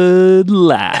good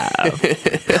laugh.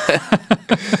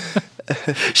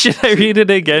 Should I read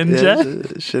it again, Jeff?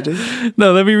 Should I?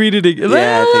 No, let me read it again.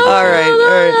 Yeah, I think all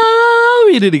right. I'll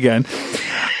read it again.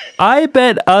 I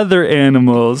bet other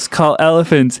animals call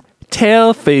elephants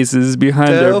tail faces behind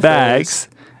their backs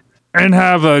and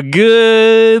have a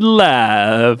good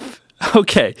laugh.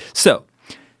 Okay, so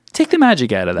take the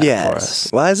magic out of that for us.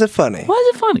 Why is it funny? Why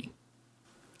is it funny?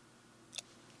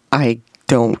 I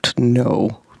don't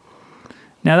know.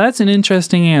 Now that's an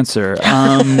interesting answer.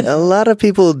 A lot of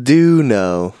people do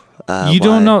know. You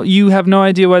don't know. You have no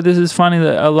idea why this is funny.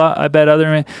 That I bet other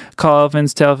men call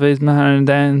elephants tail face behind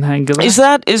and hang. Is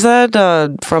that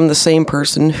from the same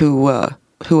person who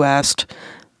asked,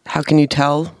 "How can you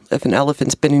tell if an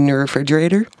elephant's been in your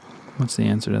refrigerator?" What's the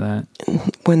answer to that?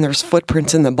 When there's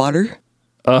footprints in the butter.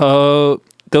 Oh,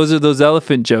 those are those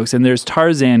elephant jokes, and there's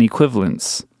Tarzan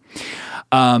equivalents.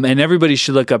 And everybody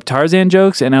should look up Tarzan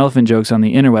jokes and elephant jokes on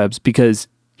the interwebs, because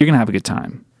you're going to have a good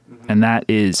time. And that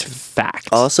is fact.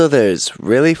 Also, there's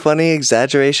really funny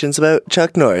exaggerations about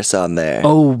Chuck Norris on there.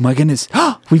 Oh my goodness.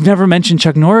 We've never mentioned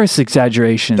Chuck Norris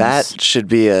exaggerations. That should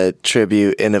be a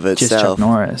tribute in of itself. Just Chuck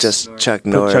Norris. Just Chuck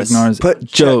Norris. Put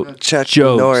Chuck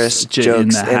Norris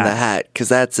jokes in the hat, because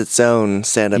that's its own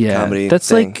stand-up comedy that's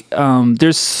thing. Like,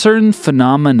 there's certain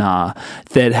phenomena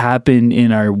that happen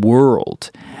in our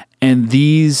world, and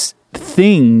these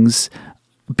things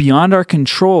beyond our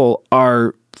control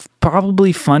are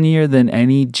probably funnier than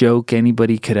any joke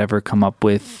anybody could ever come up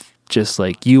with, just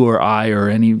like you or I or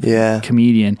any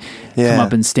comedian come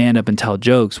up and stand up and tell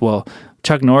jokes. Well,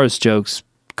 Chuck Norris jokes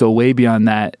go way beyond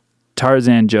that.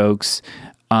 Tarzan jokes,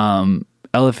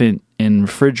 elephant in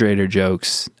refrigerator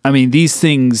jokes. I mean, these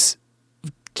things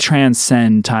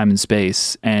transcend time and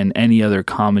space and any other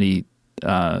comedy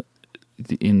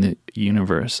in the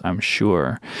universe, I'm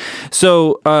sure.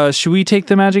 So, should we take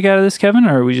the magic out of this, Kevin,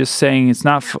 or are we just saying it's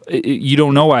not? You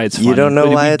don't know why it's funny. You don't know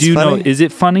why it's funny. Is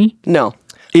it funny? No,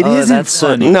 it isn't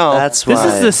funny. No, that's why.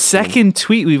 This is the second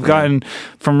tweet we've gotten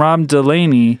from Rob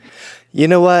Delaney. You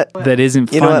know what? That isn't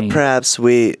funny. You know what? Perhaps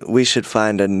we should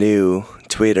find a new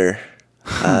tweeter,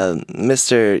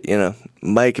 Mr.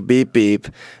 Mike Beep Beep.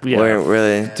 Yeah. Weren't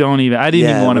really. Don't even. I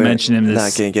didn't even want to mention him.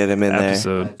 Not gonna get him in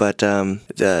episode.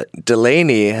 there. But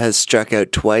Delaney has struck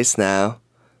out twice now.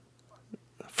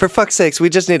 For fuck's sakes, we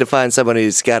just need to find someone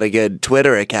who's got a good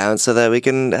Twitter account so that we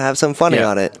can have some funny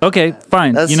on it. Okay,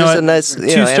 fine. That's you know just what? a nice.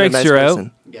 Two strikes, nice you're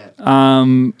person.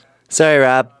 out. Sorry,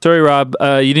 Rob.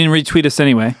 You didn't retweet us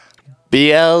anyway.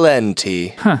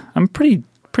 BLNT. Huh. I'm pretty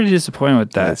disappointed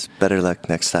with that. Yes, better luck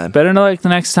next time. Better luck the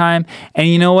next time. And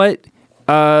you know what?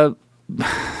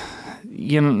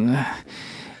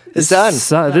 It's done.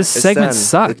 This segment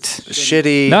sucked. It's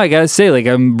shitty. No, I gotta say,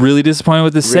 I'm really disappointed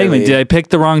with this segment. Did I pick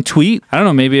the wrong tweet? I don't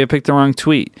know. Maybe I picked the wrong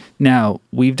tweet. Now,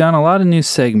 we've done a lot of new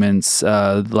segments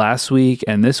last week,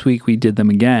 and this week we did them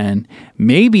again.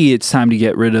 Maybe it's time to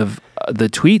get rid of the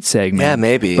tweet segment. Yeah,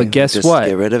 maybe. But guess Just what?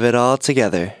 Get rid of it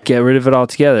altogether.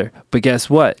 But guess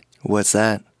what? What's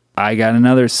that? I got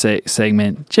another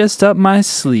segment just up my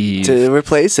sleeve. To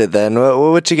replace it, then.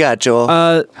 What you got, Joel?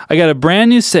 I got a brand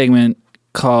new segment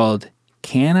called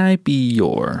Can I Be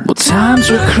Your? Well, times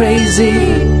were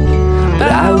crazy, but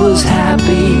I was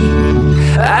happy.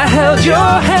 I held your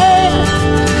hand,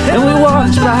 and we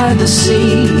walked by the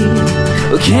sea.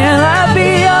 Well, can I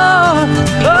be your?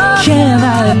 Oh, can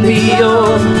I be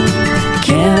your?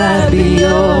 Can I be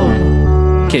your?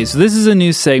 Okay, so this is a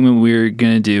new segment we're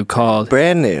going to do called...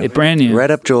 Brand new. Right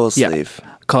up Joel's sleeve.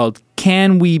 Called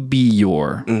Can We Be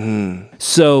Your? Mm-hmm.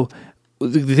 So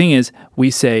the thing is, we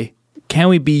say, can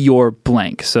we be your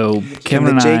blank? So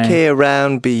Kevin and I... JK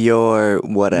around be your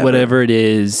whatever. Whatever it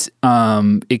is.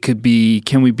 It could be,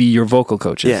 can we be your vocal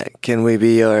coaches? Yeah, can we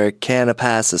be your can of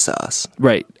pasta sauce?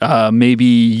 Right. Maybe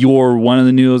you're one of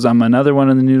the noodles, I'm another one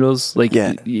of the noodles.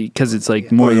 Because it's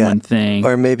more than one thing.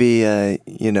 Or maybe,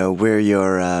 we're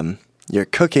your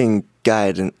cooking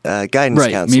guidance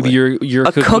counselor. Maybe you're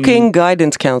a cooking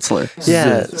guidance counselor.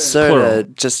 Yeah, sort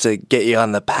of just to get you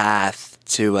on the path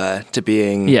to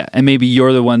being... Yeah, and maybe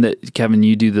you're the one that, Kevin,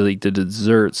 you do the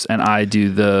desserts and I do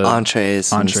the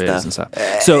entrees and stuff.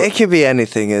 So it could be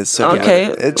anything. It's sort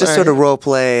of, sort of role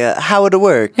play. How would it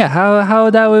work? Yeah, how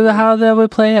that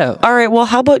would play out. All right, well,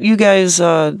 how about you guys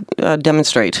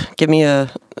demonstrate? Give me a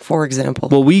for example.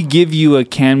 Well, we give you a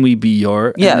can we be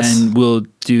your, yes, and then we'll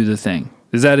do the thing.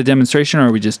 Is that a demonstration, or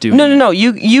are we just doing? No.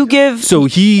 You give. So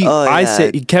I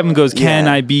say, Kevin goes, "Can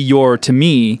I be your?" to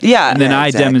me. Yeah. And then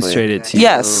exactly. I demonstrate it to you.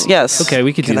 Yes. Okay,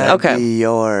 we could do that. Can I be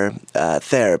your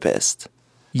therapist?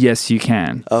 Yes, you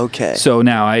can. Okay. So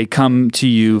now I come to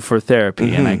you for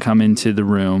therapy, and I come into the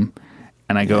room,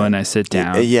 and I go and I sit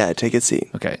down. Yeah, take a seat.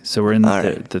 Okay, so we're in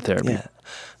the therapy.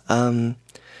 Yeah.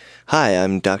 Hi,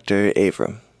 I'm Dr.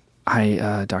 Avram.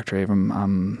 Hi, Dr.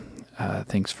 Avram.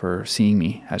 Thanks for seeing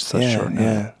me at such short notice.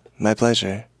 Yeah, my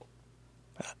pleasure.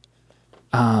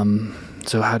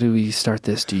 So how do we start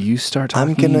this? Do you start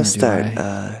talking? I'm gonna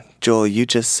start. Joel, you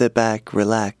just sit back,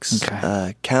 relax,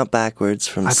 count backwards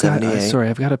from 78.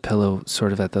 I've got a pillow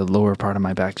sort of at the lower part of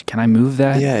my back. Can I move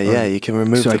that? Yeah, you can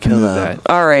remove the I can pillow. Move that.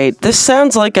 All right, this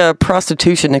sounds like a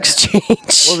prostitution exchange.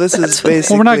 Well, this is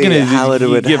basically we're not gonna how it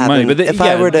would give happen. money, but if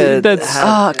I were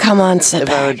to, come on, sit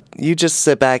back. You just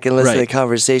sit back and listen to the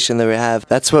conversation that we have.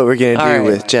 That's what we're gonna do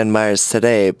with Jen Meyers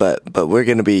today. But we're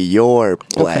gonna be your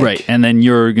blank, right? And then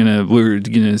we're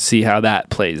gonna see how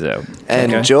that plays out.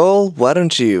 And Joel, why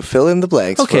don't you fill in the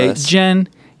blanks? Okay, Jen,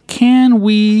 can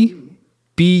we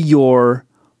be your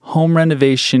home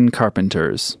renovation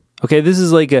carpenters? Okay, this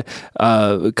is like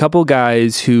a couple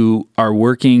guys who are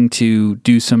working to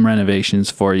do some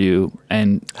renovations for you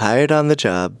and hired on the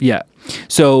job. Yeah.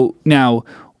 So now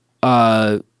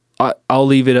I'll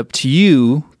leave it up to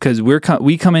you because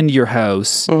we come into your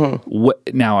house.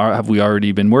 Now, have we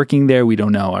already been working there? We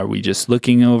don't know. Are we just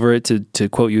looking over it to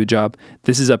quote you a job?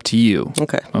 This is up to you.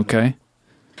 Okay.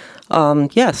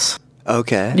 Yes.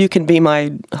 Okay. You can be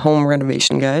my home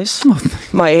renovation guys,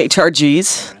 my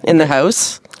HRGs in the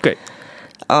house. Great.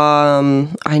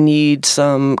 I need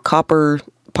some copper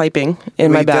piping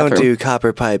in my bathroom. We don't do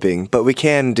copper piping, but we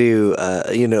can do,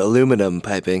 aluminum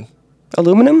piping.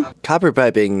 Aluminum? Copper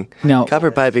piping. No.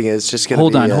 Copper piping is just going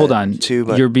to be... Hold on. Too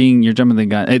much. You're jumping the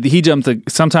gun. He jumped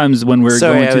sometimes when we're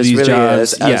going to these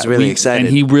jobs. I was really excited.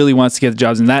 And he really wants to get the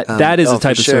jobs. And that is the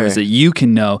type of service that you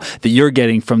can know that you're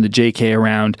getting from the JK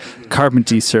Around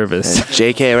Carpentry Service.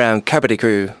 JK Around Carpentry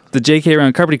Crew. The JK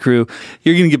Around Carpentry Crew,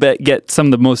 you're going to get some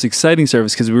of the most exciting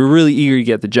service because we're really eager to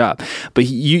get the job. But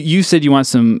you said you want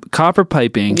some copper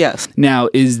piping. Yes. Now,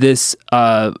 is this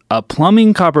a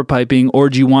plumbing copper piping, or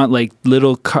do you want like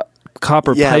little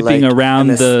copper piping like around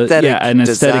an aesthetic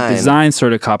design. Design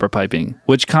sort of copper piping?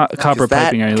 Which copper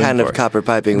piping are you looking for? That kind of copper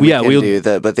piping we can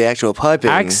do, but the actual piping...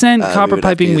 Accent copper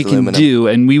piping we can do,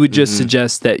 and we would just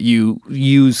suggest that you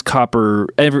use copper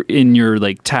in your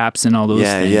like taps and all those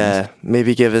things. Yeah.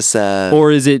 Maybe give us...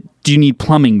 Or do you need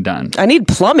plumbing done? I need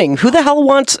plumbing. Who the hell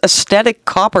wants aesthetic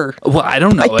copper? Well, I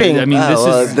don't know. Piping? I mean,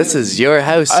 this is your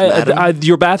house, madam.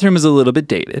 Your bathroom is a little bit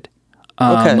dated.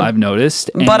 Okay. I've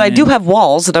noticed. But I do have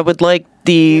walls that I would like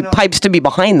the pipes to be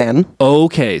behind them.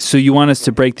 Okay, so you want us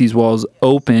to break these walls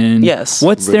open. Yes.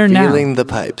 What's there now? Revealing the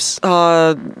pipes.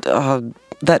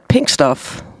 That pink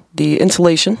stuff, the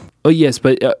insulation. Oh, yes,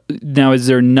 but now this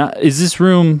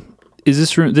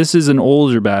is an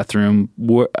older bathroom.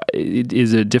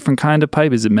 Is it a different kind of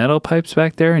pipe? Is it metal pipes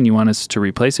back there, and you want us to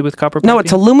replace it with copper piping? No,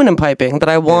 it's aluminum piping that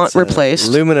I want replaced.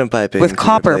 Aluminum piping with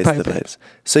copper piping. piping.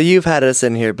 So you've had us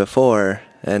in here before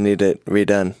and need it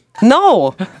redone.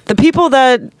 No, the people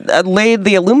that laid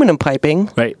the aluminum piping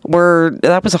that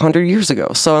was 100 years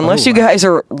ago. So unless you guys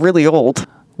are really old.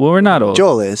 Well, we're not old.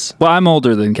 Joel is. Well, I'm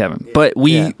older than Kevin, but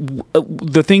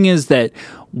the thing is that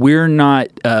we're not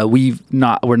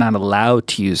allowed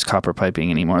to use copper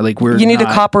piping anymore. Like you need a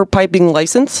copper piping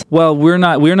license. Well, we're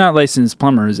not licensed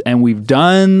plumbers, and we've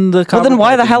done the copper. Well, then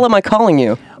why the hell am I calling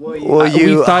you? Well,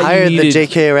 you hired the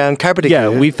JK Around Carpentry Crew. Yeah,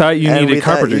 we thought you needed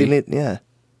carpentry.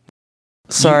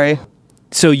 Sorry.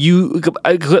 So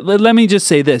let me just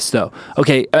say this though.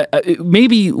 Okay,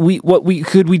 maybe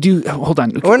could we do? Hold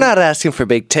on. We're not asking for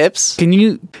big tips. Can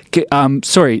you?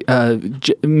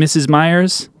 Mrs.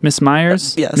 Meyers, Miss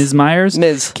Meyers, yes, Ms. Meyers,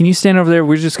 Ms. Can you stand over there?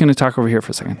 We're just going to talk over here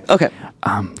for a second. Okay.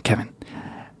 Kevin,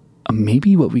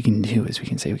 maybe what we can do is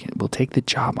we'll take the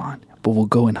job on, but we'll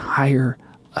go and hire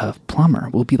a plumber.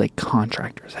 We'll be like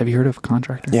contractors. Have you heard of a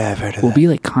contractor? Yeah, I've heard of We'll be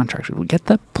like contractors. We'll get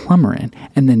the plumber in,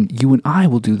 and then you and I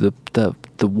will do the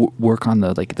work on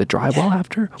the drywall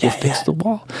after. We'll fix the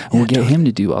wall, and we'll get him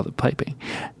to do all the piping.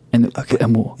 And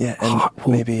we'll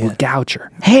gouge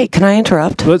her. Hey, can I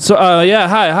interrupt? Hi, Ms. Meyers.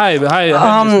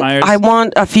 I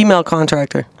want a female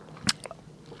contractor.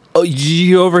 Oh, did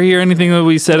you overhear anything that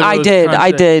we said?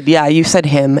 I did. Yeah, you said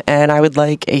him, and I would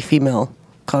like a female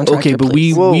contractor. Okay, but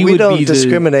please. we don't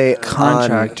discriminate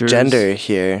on gender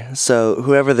here. So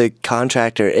whoever the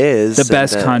contractor is, the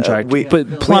best contractor.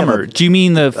 But plumber? Do you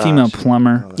mean the female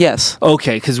plumber? Yes.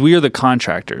 Okay, because we are the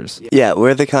contractors. Yeah,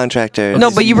 we're the contractors. No,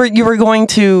 but you were going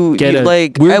to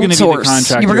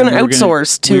outsource. You were going to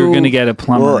outsource to. We were going to get a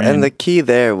plumber. Well, and the key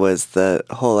there was the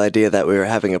whole idea that we were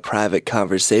having a private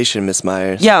conversation, Miss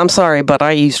Myers. Yeah, I'm sorry, but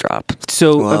I eavesdropped.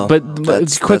 So,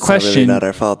 that's quick question: not really not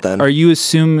our fault then. Are you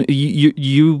assuming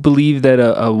you believe that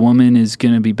a woman is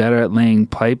going to be better at laying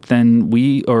pipe than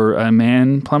we or a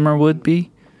man plumber would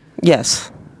be?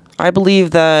 Yes. I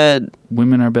believe that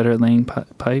women are better at laying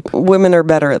pipe. Women are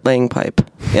better at laying pipe.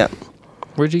 Yeah.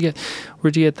 Where'd you get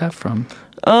that from?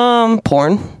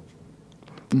 Porn.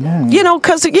 Mm. You know,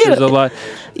 because there's a lot.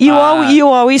 You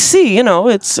always see. You know,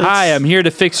 it's hi, I'm here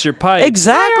to fix your pipe.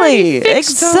 Exactly.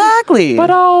 But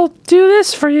I'll do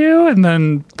this for you, and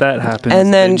then that happens.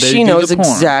 And then she knows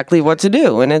exactly what to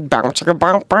do, and it bounce.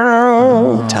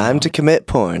 Time to commit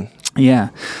porn. Yeah.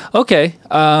 Okay.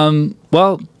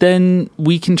 Well, then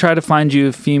we can try to find you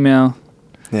a female.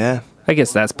 Yeah. I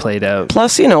guess that's played out.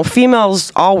 Plus,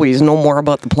 females always know more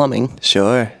about the plumbing.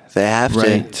 Sure. They have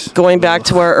to. Going back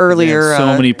to our earlier...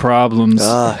 so many problems.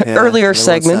 Earlier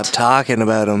segment. Stop talking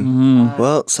about them. Mm-hmm.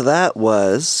 Well, so that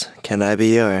was, can I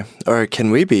be your... Or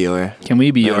can we be your... Can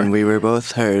we be your... And we were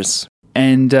both hers.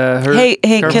 and her. Hey,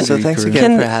 so thanks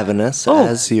again for having us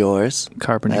as yours,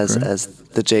 carpenter as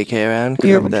the JK around.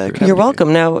 You're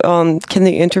welcome. Now, can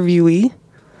the interviewee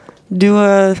do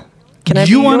a? Can I?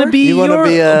 You want to be? You want to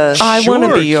be a? I want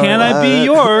to be your. Can I be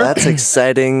your? That's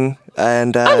exciting.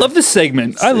 And I love this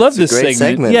segment. I love this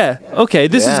segment. Yeah. Okay.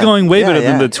 This is going way better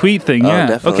than the tweet thing. Yeah.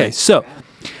 Definitely. Okay. So,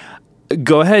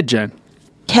 go ahead, Jen.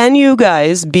 Can you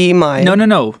guys be my?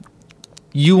 No.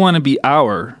 You want to be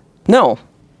our? No.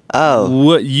 Oh.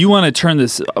 What you want to turn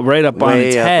this right up on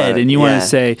its head, and you want to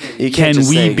say, "Can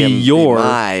we be your?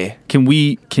 Can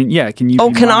we? Can you?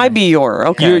 Oh, can I be your?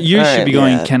 Okay. You should be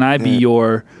going. Can I be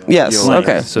your? Yes. Your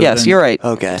okay. So yes, you're right.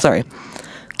 Okay. Sorry.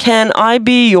 Can I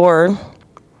be your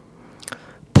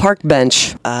park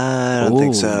bench? I don't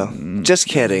think so. Just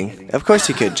kidding. Of course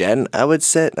you could, Jen. I would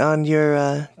sit on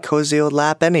your cozy old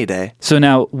lap any day. So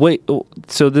now, wait.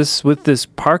 So with this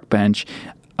park bench,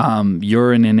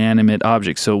 you're an inanimate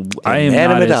object. So I am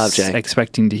not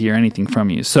expecting to hear anything from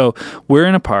you. So we're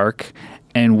in a park,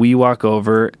 and we walk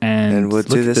over and we'll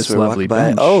look at this lovely by.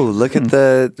 bench. Oh, look at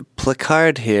the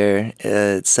placard here.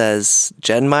 It says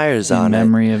Jen Myers on it. In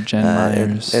memory of Jen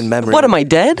Myers. In memory. What am I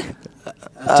dead?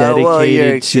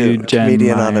 Dedicated to Jen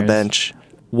comedian Myers. on a bench.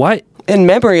 What? In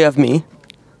memory of me.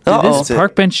 Did this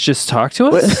park bench just talk to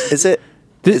us? What, is it?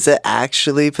 Is it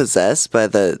actually possessed by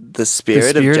the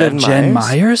spirit of Jen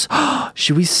Myers?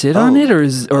 Should we sit on it,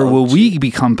 or will we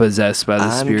become possessed by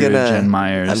the spirit of Jen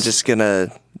Myers? I'm just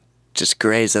gonna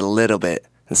graze it a little bit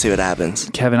and see what happens.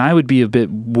 Kevin, I would be a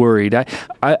bit worried.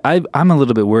 I'm a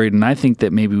little bit worried, and I think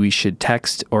that maybe we should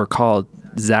text or call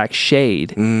Zach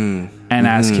Shade and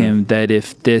ask him that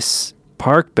if this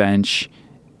park bench,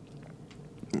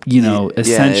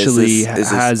 essentially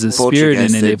has a spirit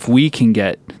in it, if we can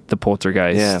get the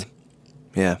poltergeist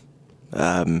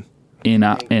in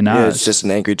us. Yeah, it's just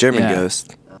an angry German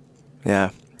ghost.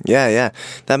 Yeah.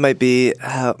 That might be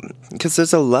because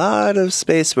there's a lot of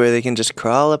space where they can just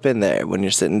crawl up in there when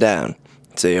you're sitting down.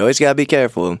 So you always gotta be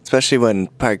careful, especially when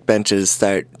park benches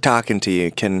start talking to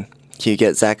you. Can you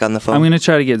get Zach on the phone? I'm gonna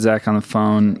try to get Zach on the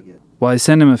phone. Well, I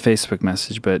sent him a Facebook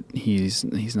message, but he's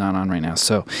not on right now,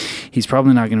 so he's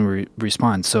probably not going to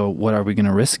respond. So, what are we going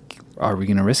to risk? Are we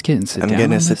going to risk it and sit down? I'm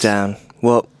going to sit down.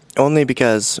 Well, only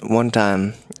because one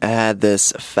time I had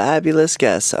this fabulous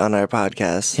guest on our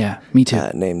podcast. Yeah, me too.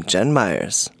 Named Jen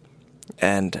Myers,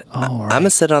 and I'm going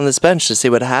to sit on this bench to see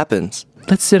what happens.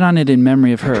 Let's sit on it in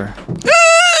memory of her.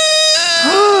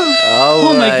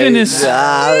 Oh my goodness!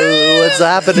 What's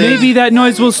happening? Maybe that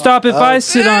noise will stop if I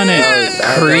sit on it.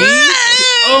 Creep!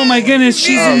 Oh my goodness,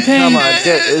 she's in pain. Come on,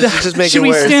 just make should it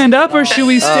worse. Should we stand up or should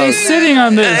we stay sitting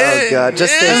on this? Oh God,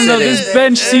 just stay sitting. I don't know. This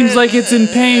bench seems like it's in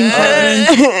pain, Kevin.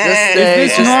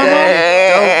 Is this normal?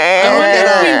 I wonder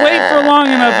if we wait for long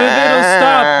enough if it'll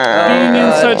stop being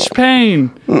in such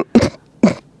pain.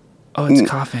 Oh, it's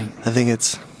coughing. I think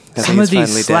it's. Some of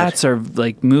these slats are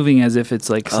like moving as if it's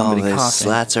like somebody coughing.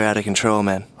 Slats are out of control,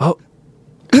 man. Oh,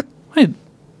 wait.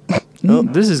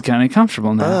 This is kind of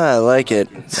comfortable now. I like it.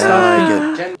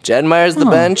 I like it. Jen Myers, the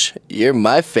bench. You're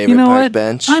my favorite park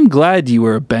bench. I'm glad you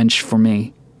were a bench for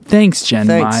me. Thanks, Jen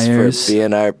Myers. Thanks for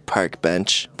being our park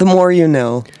bench. The more you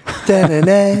know.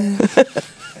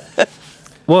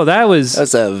 Well,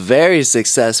 that's a very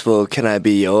successful "Can I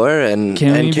Be Your?" and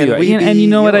can we be and you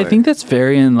know your? what? I think that's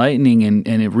very enlightening, and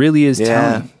it really is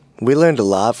telling. We learned a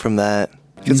lot from that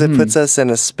because it puts us in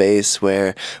a space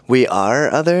where we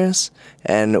are others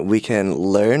and we can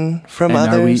learn from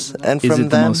others and from them. Is it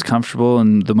the most comfortable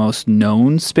and the most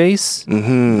known space?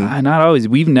 Mm-hmm. Not always.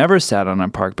 We've never sat on a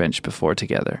park bench before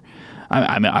together.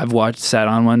 I mean, I've sat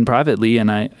on one privately,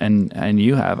 and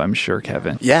you have, I'm sure,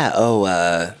 Kevin. Yeah.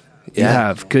 You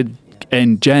have. Good.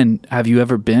 And Jen, have you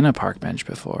ever been a park bench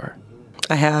before?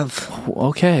 I have.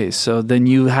 Okay, so then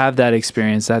you have that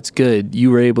experience. That's good.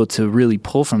 You were able to really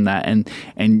pull from that,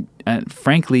 and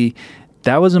frankly,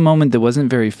 that was a moment that wasn't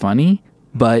very funny,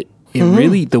 but it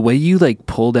really, the way you like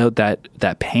pulled out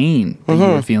that pain that you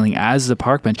were feeling as the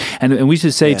park bench, and we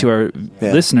should say to our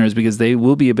listeners, because they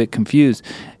will be a bit confused,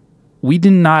 we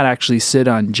did not actually sit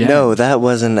on Jen. No, that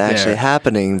wasn't actually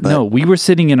happening. But no, we were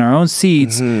sitting in our own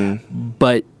seats,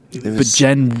 but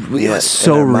Jen, it was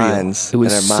so real. Minds, it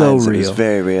was so real. It was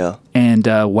very real. And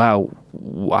wow,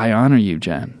 I honor you,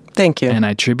 Jen. Thank you. And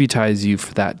I tributize you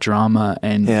for that drama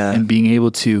and being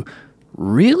able to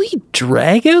really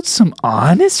drag out some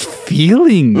honest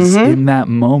feelings in that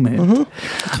moment.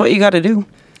 That's what you got to do.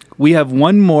 We have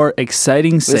one more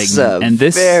exciting segment.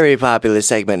 This is a very popular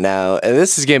segment now. And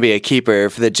this is going to be a keeper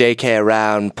for the JK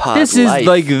Around pod. This is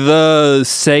like the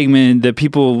segment that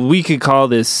we could call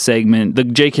this segment, the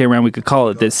JK Around, we could call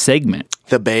it this segment.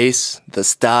 The base, the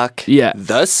stock, Yeah.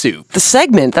 the soup. The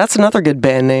segment, that's another good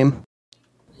band name.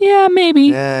 Yeah, maybe.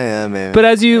 Yeah, maybe. But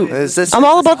as you... I'm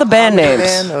all about the band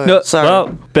names. No, Sorry. well,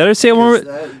 better say it one more...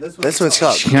 This one's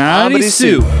called Comedy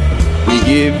Soup. We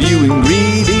give you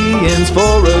ingredients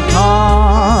for a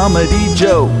comedy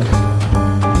joke.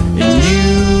 And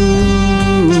you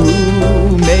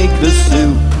make the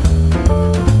soup.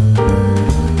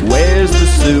 Where's the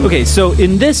soup? Okay, so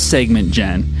in this segment,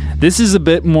 Jen, this is a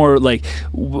bit more like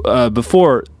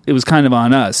before it was kind of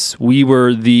on us. We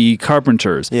were the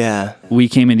carpenters. Yeah. We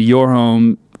came into your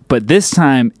home, but this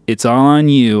time it's all on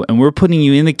you, and we're putting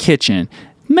you in the kitchen,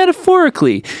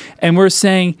 metaphorically, and we're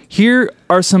saying, here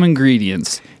are some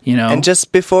ingredients, you know. And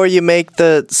just before you make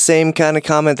the same kind of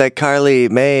comment that Carly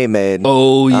May made.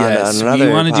 Oh, yes. On another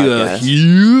we want to do a podcast.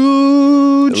 huge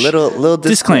little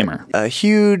disclaimer. A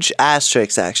huge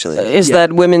asterisk, actually. Is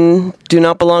that women do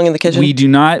not belong in the kitchen? We do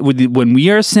not, when we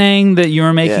are saying that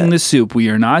you're making the soup, we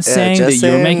are not saying that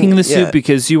you're making the soup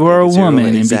because you are a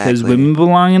woman and because women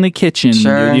belong in the kitchen.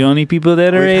 Sure. You're the only people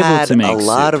that are able to make a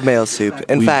lot of male soup.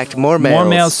 In fact, more males. More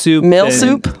male soup. Male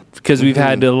soup? Because we've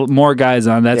had more guys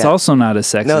on. That's also not a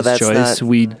sexist No, that's choice. not.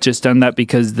 We just done that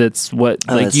because that's what,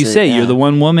 like that's you it, say, yeah. you're the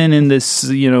one woman in this,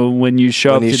 you know, when you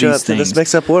show up to these things. This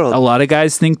mixed up world. A lot of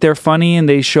guys think they're funny and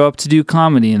they show up to do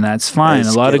comedy, and that's fine. They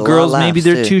A lot get of a lot girls, of maybe laughs,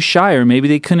 they're too. too shy, or maybe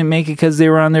they couldn't make it because they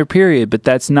were on their period, but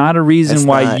that's not a reason It's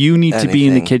why not you need to be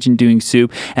in the anything. kitchen doing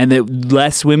soup, and that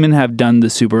less women have done the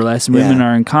soup, or less women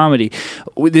are in comedy.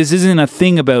 This isn't a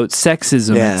thing about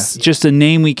sexism. Yeah. It's just a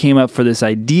name we came up for this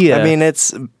idea. I mean,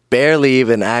 it's barely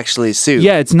even actually soup.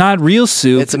 Yeah, it's not real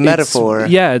soup. It's a metaphor.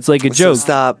 It's like a So joke.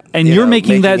 stop, And you you're know,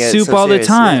 making that it soup so all the seriously.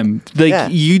 time. Like Yeah.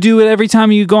 you do it every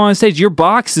time you go on stage. Your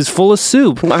box is full of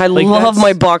soup. I Like, love that's-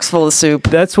 my box full of soup.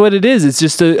 That's what it is. It's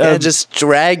just a Just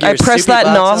drag your I press soupy that box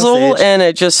on nozzle stage. and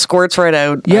it just squirts right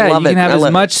out. yeah. I love You can it. have I as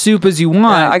love much it. soup as you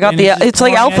want. I got and the- just it's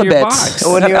like pouring out of your alphabets. box.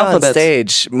 When you're on Alphabets.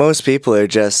 stage, most people are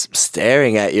just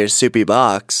staring at your soupy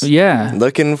box. Yeah.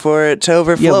 Looking for it to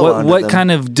overflow. Yeah, onto what them.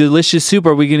 kind of delicious soup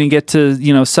are we going to get to,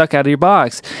 suck out of your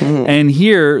box? And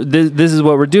here, this is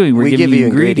what we're doing. We're we giving give you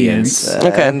ingredients.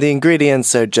 Okay. And the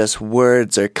ingredients are just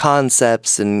words or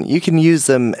concepts, and you can use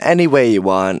them any way you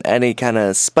want. Any kind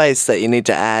of spice that you need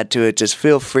to add to it, just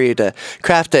feel free to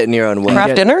craft it in your own way.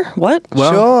 Craft dinner? What?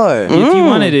 Well, sure. If you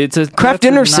wanted it, it's a Craft that's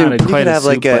dinner not soup. a You quite could have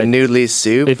like soup, a but noodly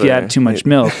soup. if you or- add too much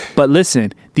milk. But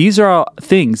listen, these are all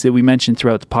things that we mentioned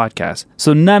throughout the podcast.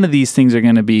 So none of these things are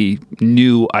going to be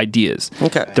new ideas.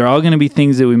 Okay. They're all going to be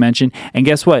things that we mentioned. And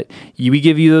guess what? We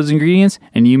give you those ingredients,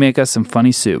 and you make us some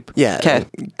funny soup. Yeah. 'Kay.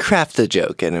 Craft the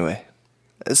joke anyway.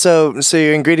 So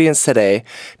your ingredients today: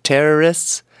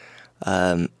 terrorists,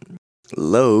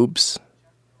 lobes,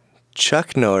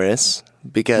 Chuck Norris,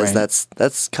 because Right.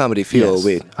 that's comedy fuel. Yes.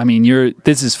 We I mean,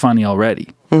 this is funny already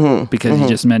because you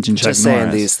just mentioned Chuck just Norris.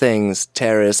 saying these things: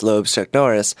 terrorists, lobes, Chuck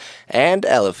Norris, and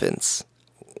elephants.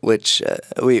 Which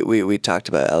we talked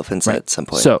about elephants Right. at some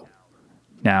point. So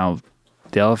now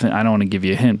the elephant. I don't want to give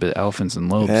you a hint, but elephants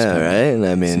and lobes. yeah, kinda right. And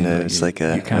I mean, seem like it's you- like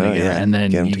a you kinda get her, and then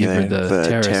get 'em you give her together. the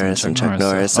But terrorists and Chuck Norris.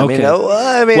 Norris. I Okay.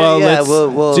 mean, Well, yeah, let's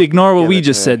we'll to ignore what give we it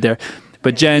just to her. said there.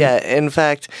 But Jen, Yeah, in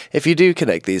fact, if you do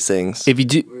connect these things, if you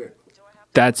do,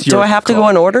 that's your. Do I have to call. go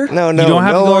in order? no, You don't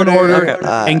have to go in order.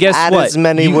 Okay. And guess add what? as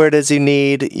many You- words as you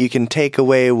need. You can take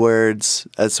away words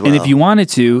as well. And if you wanted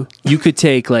to, you could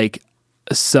take like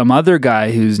some other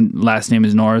guy whose last name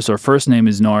is Norris or first name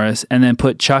is Norris, and then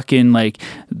put Chuck in like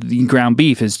the ground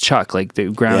beef is Chuck, like the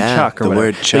ground Yeah, Chuck or the whatever.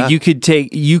 word Like Chuck.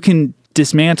 you can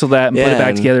dismantle that and put it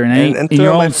back together in, and in throw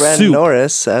your my own friend soup.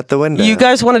 Norris at the window. You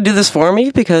guys want to do this for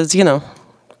me? Because,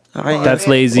 That's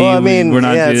lazy. Well, I mean, we're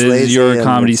not yeah, doing it's this. lazy Your and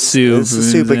comedy it's- soup. it's a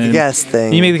soup and then guess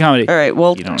thing. You make the comedy. All right,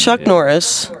 well, You don't Chuck need it.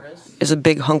 Norris is a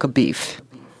big hunk of beef.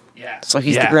 So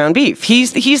he's Yeah. the ground beef.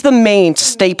 He's the main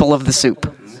staple of the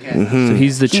soup. So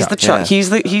he's the Chuck. He's the Chuck.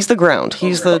 Yeah. He's the ground.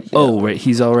 He's the Oh, right.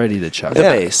 He's already the Chuck. The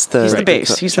base. He's the Right.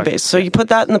 base. He's the base. So you put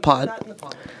that in the pot,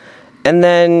 and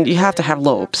then you have to have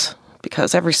lobes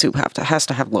because every soup has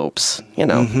to have lobes.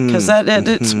 Because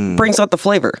it brings out the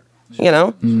flavor.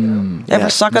 Ever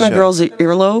suck on a sure. girl's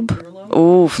earlobe?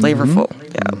 Oh, flavorful.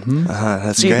 Yeah.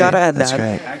 That's So you great. gotta add That's that.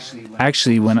 great.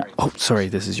 Actually, sorry,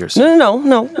 this is your.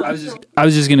 No. I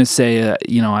was just gonna say,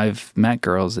 I've met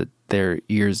girls that their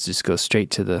ears just go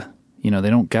straight to the, they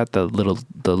don't got the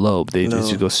lobe. They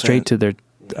just go straight to their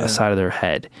side of their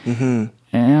head. Mm-hmm.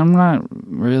 And I'm not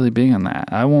really big on that.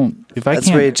 I won't if I That's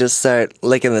can't. where you just start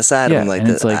licking the side of them like and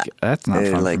that. it's like that's not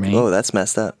fun like, for me. oh, that's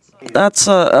messed up. That's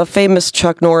a famous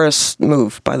Chuck Norris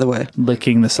move, by the way.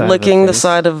 Licking the side. Licking of the face.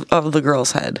 side of the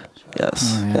girl's head.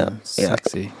 Yes. Oh, yeah,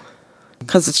 sexy.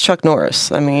 Because it's Chuck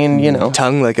Norris. I mean, you know.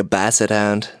 Tongue like a basset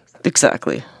hound.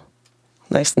 Exactly.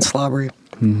 Nice and slobbery.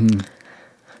 Mm-hmm.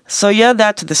 So you add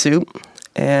that to the soup,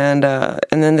 and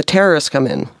then the terrorists come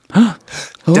in.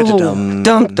 Dum dum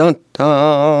dum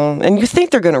dum. And you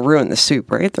think they're going to ruin the soup,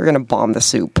 right? They're going to bomb the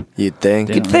soup. You'd think.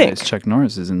 You'd think. Chuck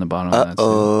Norris is in the bottom of that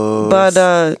soup. But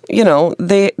you know,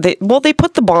 they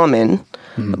put the bomb in,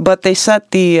 but they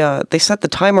set the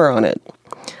timer on it,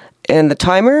 and the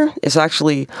timer is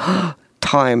actually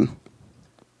time.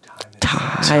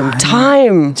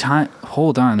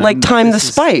 Hold on. Like time the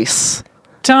spice.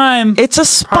 Time. It's a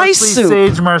spice Parsley, soup.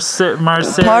 Sage, Marseille.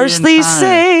 Parsley,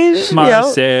 sage.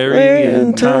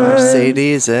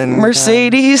 Mercedes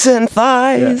and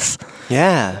thighs.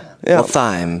 Yeah. Well,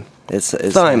 thyme. It's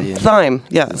thyme.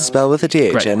 Yeah. It's spelled with a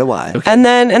TH right. and a Y. Okay. And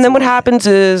then what happens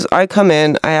is I come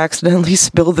in, I accidentally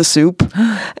spill the soup,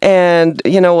 and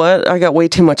you know what? I got way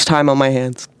too much time on my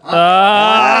hands.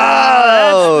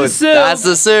 Oh, that's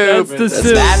the soup.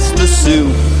 That's the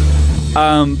soup.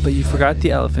 But you forgot the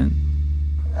elephant.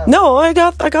 No, I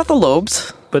got the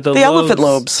lobes. But the elephant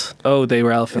lobes. Oh, they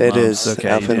were elephant lobes. It is okay,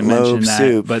 elephant lobe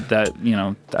soup. But that,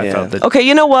 I thought that. Okay,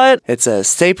 you know what? It's a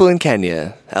staple in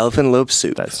Kenya. Elephant lobe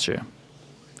soup. That's true.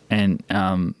 And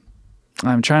I'm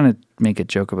trying to make a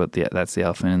joke about that's the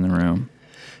elephant in the room.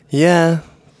 Yeah.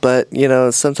 But,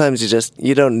 sometimes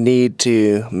you don't need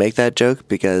to make that joke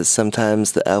because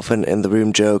sometimes the elephant in the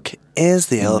room joke is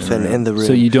the elephant in the room.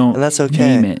 So you don't and that's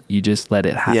okay. name it. You just let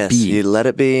it be. Yes, you let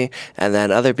it be. And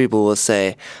then other people will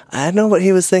say, I know what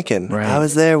he was thinking. Right. I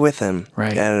was there with him.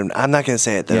 Right. And I'm not going to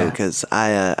say it, though, because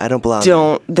I don't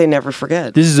belong. They never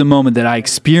forget. This is a moment that I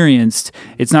experienced.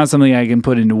 It's not something I can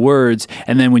put into words.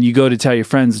 And then when you go to tell your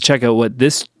friends, check out what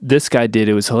this guy did,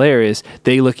 it was hilarious.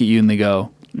 They look at you and they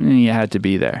go, you had to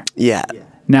be there. Yeah.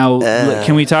 Now,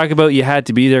 can we talk about you had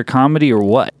to be there comedy or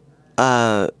what?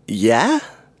 Yeah.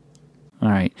 All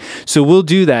right. So we'll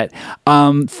do that.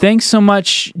 Thanks so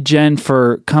much, Jen,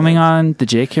 for coming on the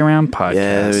JK Round podcast.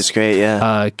 Yeah, it was great,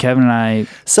 yeah. Kevin and I...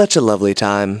 Such a lovely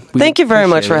time. Thank you very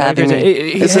much for having me.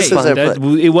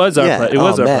 It was our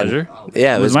pleasure.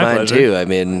 Yeah, it was mine pleasure. Too. I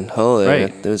mean, holy,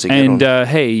 it was a good one. And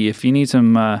hey, if you need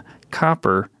some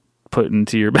copper put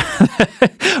into your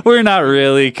we don't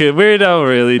really do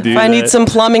that. If I need some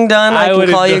plumbing done, I can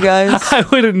call you guys. I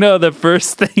wouldn't know the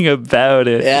first thing about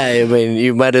it. Yeah, I mean,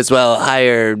 you might as well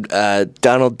hire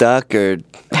Donald Duck or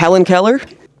Helen Keller.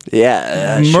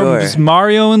 Yeah, sure.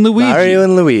 Mario and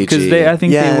Luigi. Because I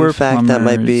think they were in fact, plumbers. that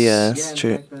might be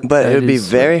true. But it would be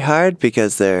very hard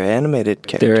because they're animated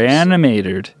characters. They're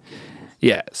animated.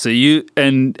 Yeah, so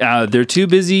they're too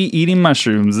busy eating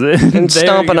mushrooms and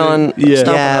stomping on.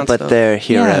 Yeah, but they're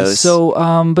heroes. Yeah,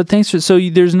 so, but thanks for. So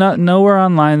there's nowhere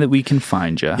online that we can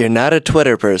find you. You're not a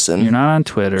Twitter person. You're not on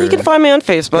Twitter. You can find me on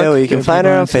Facebook. Yeah, well, you can find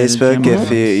her on Facebook.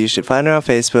 You should find her on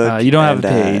Facebook. You don't have a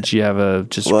page. You have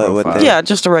just a profile. Yeah,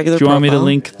 just a regular. Do you want me to profile.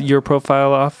 link your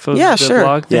profile off of the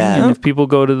blog thing? Yeah. And if people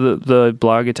go to the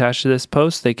blog attached to this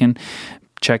post, they can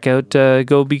check out,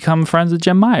 go become friends with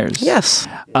Jen Meyers. Yes.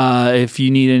 If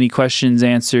you need any questions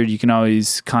answered, you can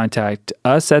always contact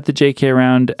us at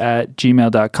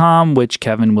thejkround@gmail.com, which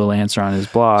Kevin will answer on his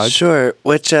blog. Sure.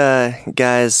 Which,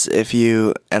 guys, if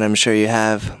you, and I'm sure you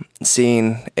have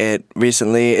seen it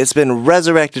recently, it's been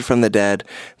resurrected from the dead.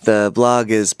 The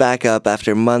blog is back up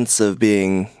after months of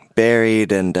being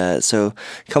buried, and so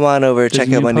come on over,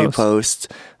 check out my new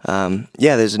post.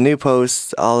 There's a new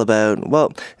post all about,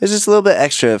 it's just a little bit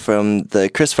extra from the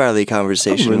Chris Farley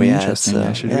conversation we had. So,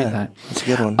 I should read that. It's a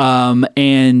good one.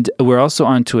 And we're also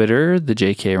on Twitter, the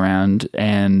JK Round,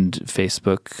 and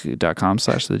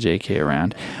Facebook.com/the JK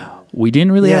Round. We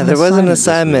didn't really have there was an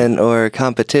assignment or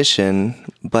competition,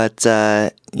 but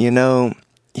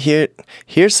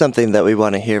here's something that we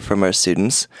want to hear from our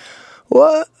students.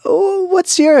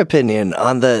 What's your opinion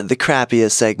on the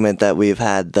crappiest segment that we've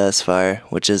had thus far,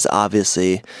 which is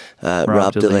obviously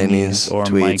Rob Delaney's or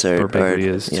tweets Mike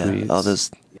tweets. All those.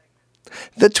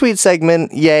 The tweet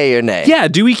segment, yay or nay? Yeah,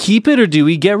 do we keep it or do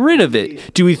we get rid of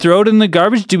it? Do we throw it in the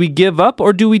garbage? Do we give up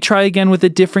or do we try again with a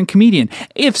different comedian?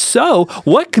 If so,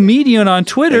 what comedian on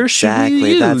Twitter should we use?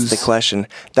 Exactly, that's the question.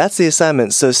 That's the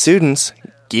assignment. So students,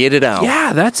 get it out.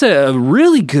 Yeah, that's a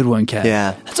really good one, Kat.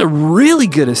 Yeah. That's a really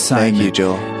good assignment. Thank you,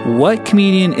 Joel. What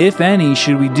comedian, if any,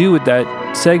 should we do with that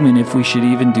segment, if we should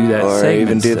even do that segment? Or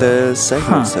even do the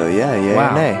segment, so yeah, yay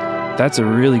or nay. That's a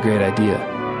really great idea.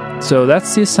 So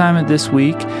that's the assignment this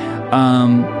week.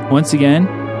 Once again,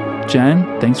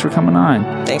 Jen, thanks for coming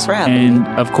on. Thanks for having me. And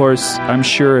of course, I'm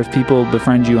sure if people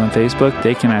befriend you on Facebook,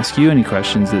 they can ask you any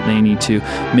questions that they need to.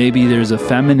 Maybe there's a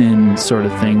feminine sort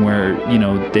of thing where,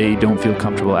 they don't feel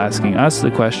comfortable asking us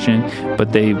the question,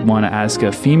 but they want to ask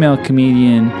a female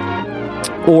comedian.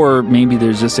 Or maybe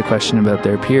there's just a question about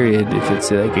their period, if it's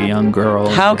like a young girl.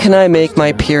 How can I make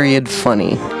my period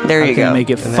funny? There you go. How can I make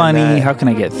it funny? How can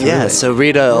I get through it? Yeah, so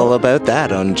read all about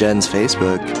that on Jen's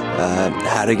Facebook.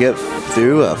 How to get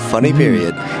through a funny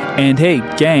period. And hey,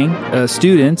 gang,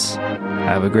 students,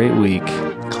 have a great week.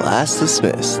 Class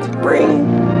dismissed.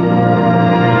 Bring.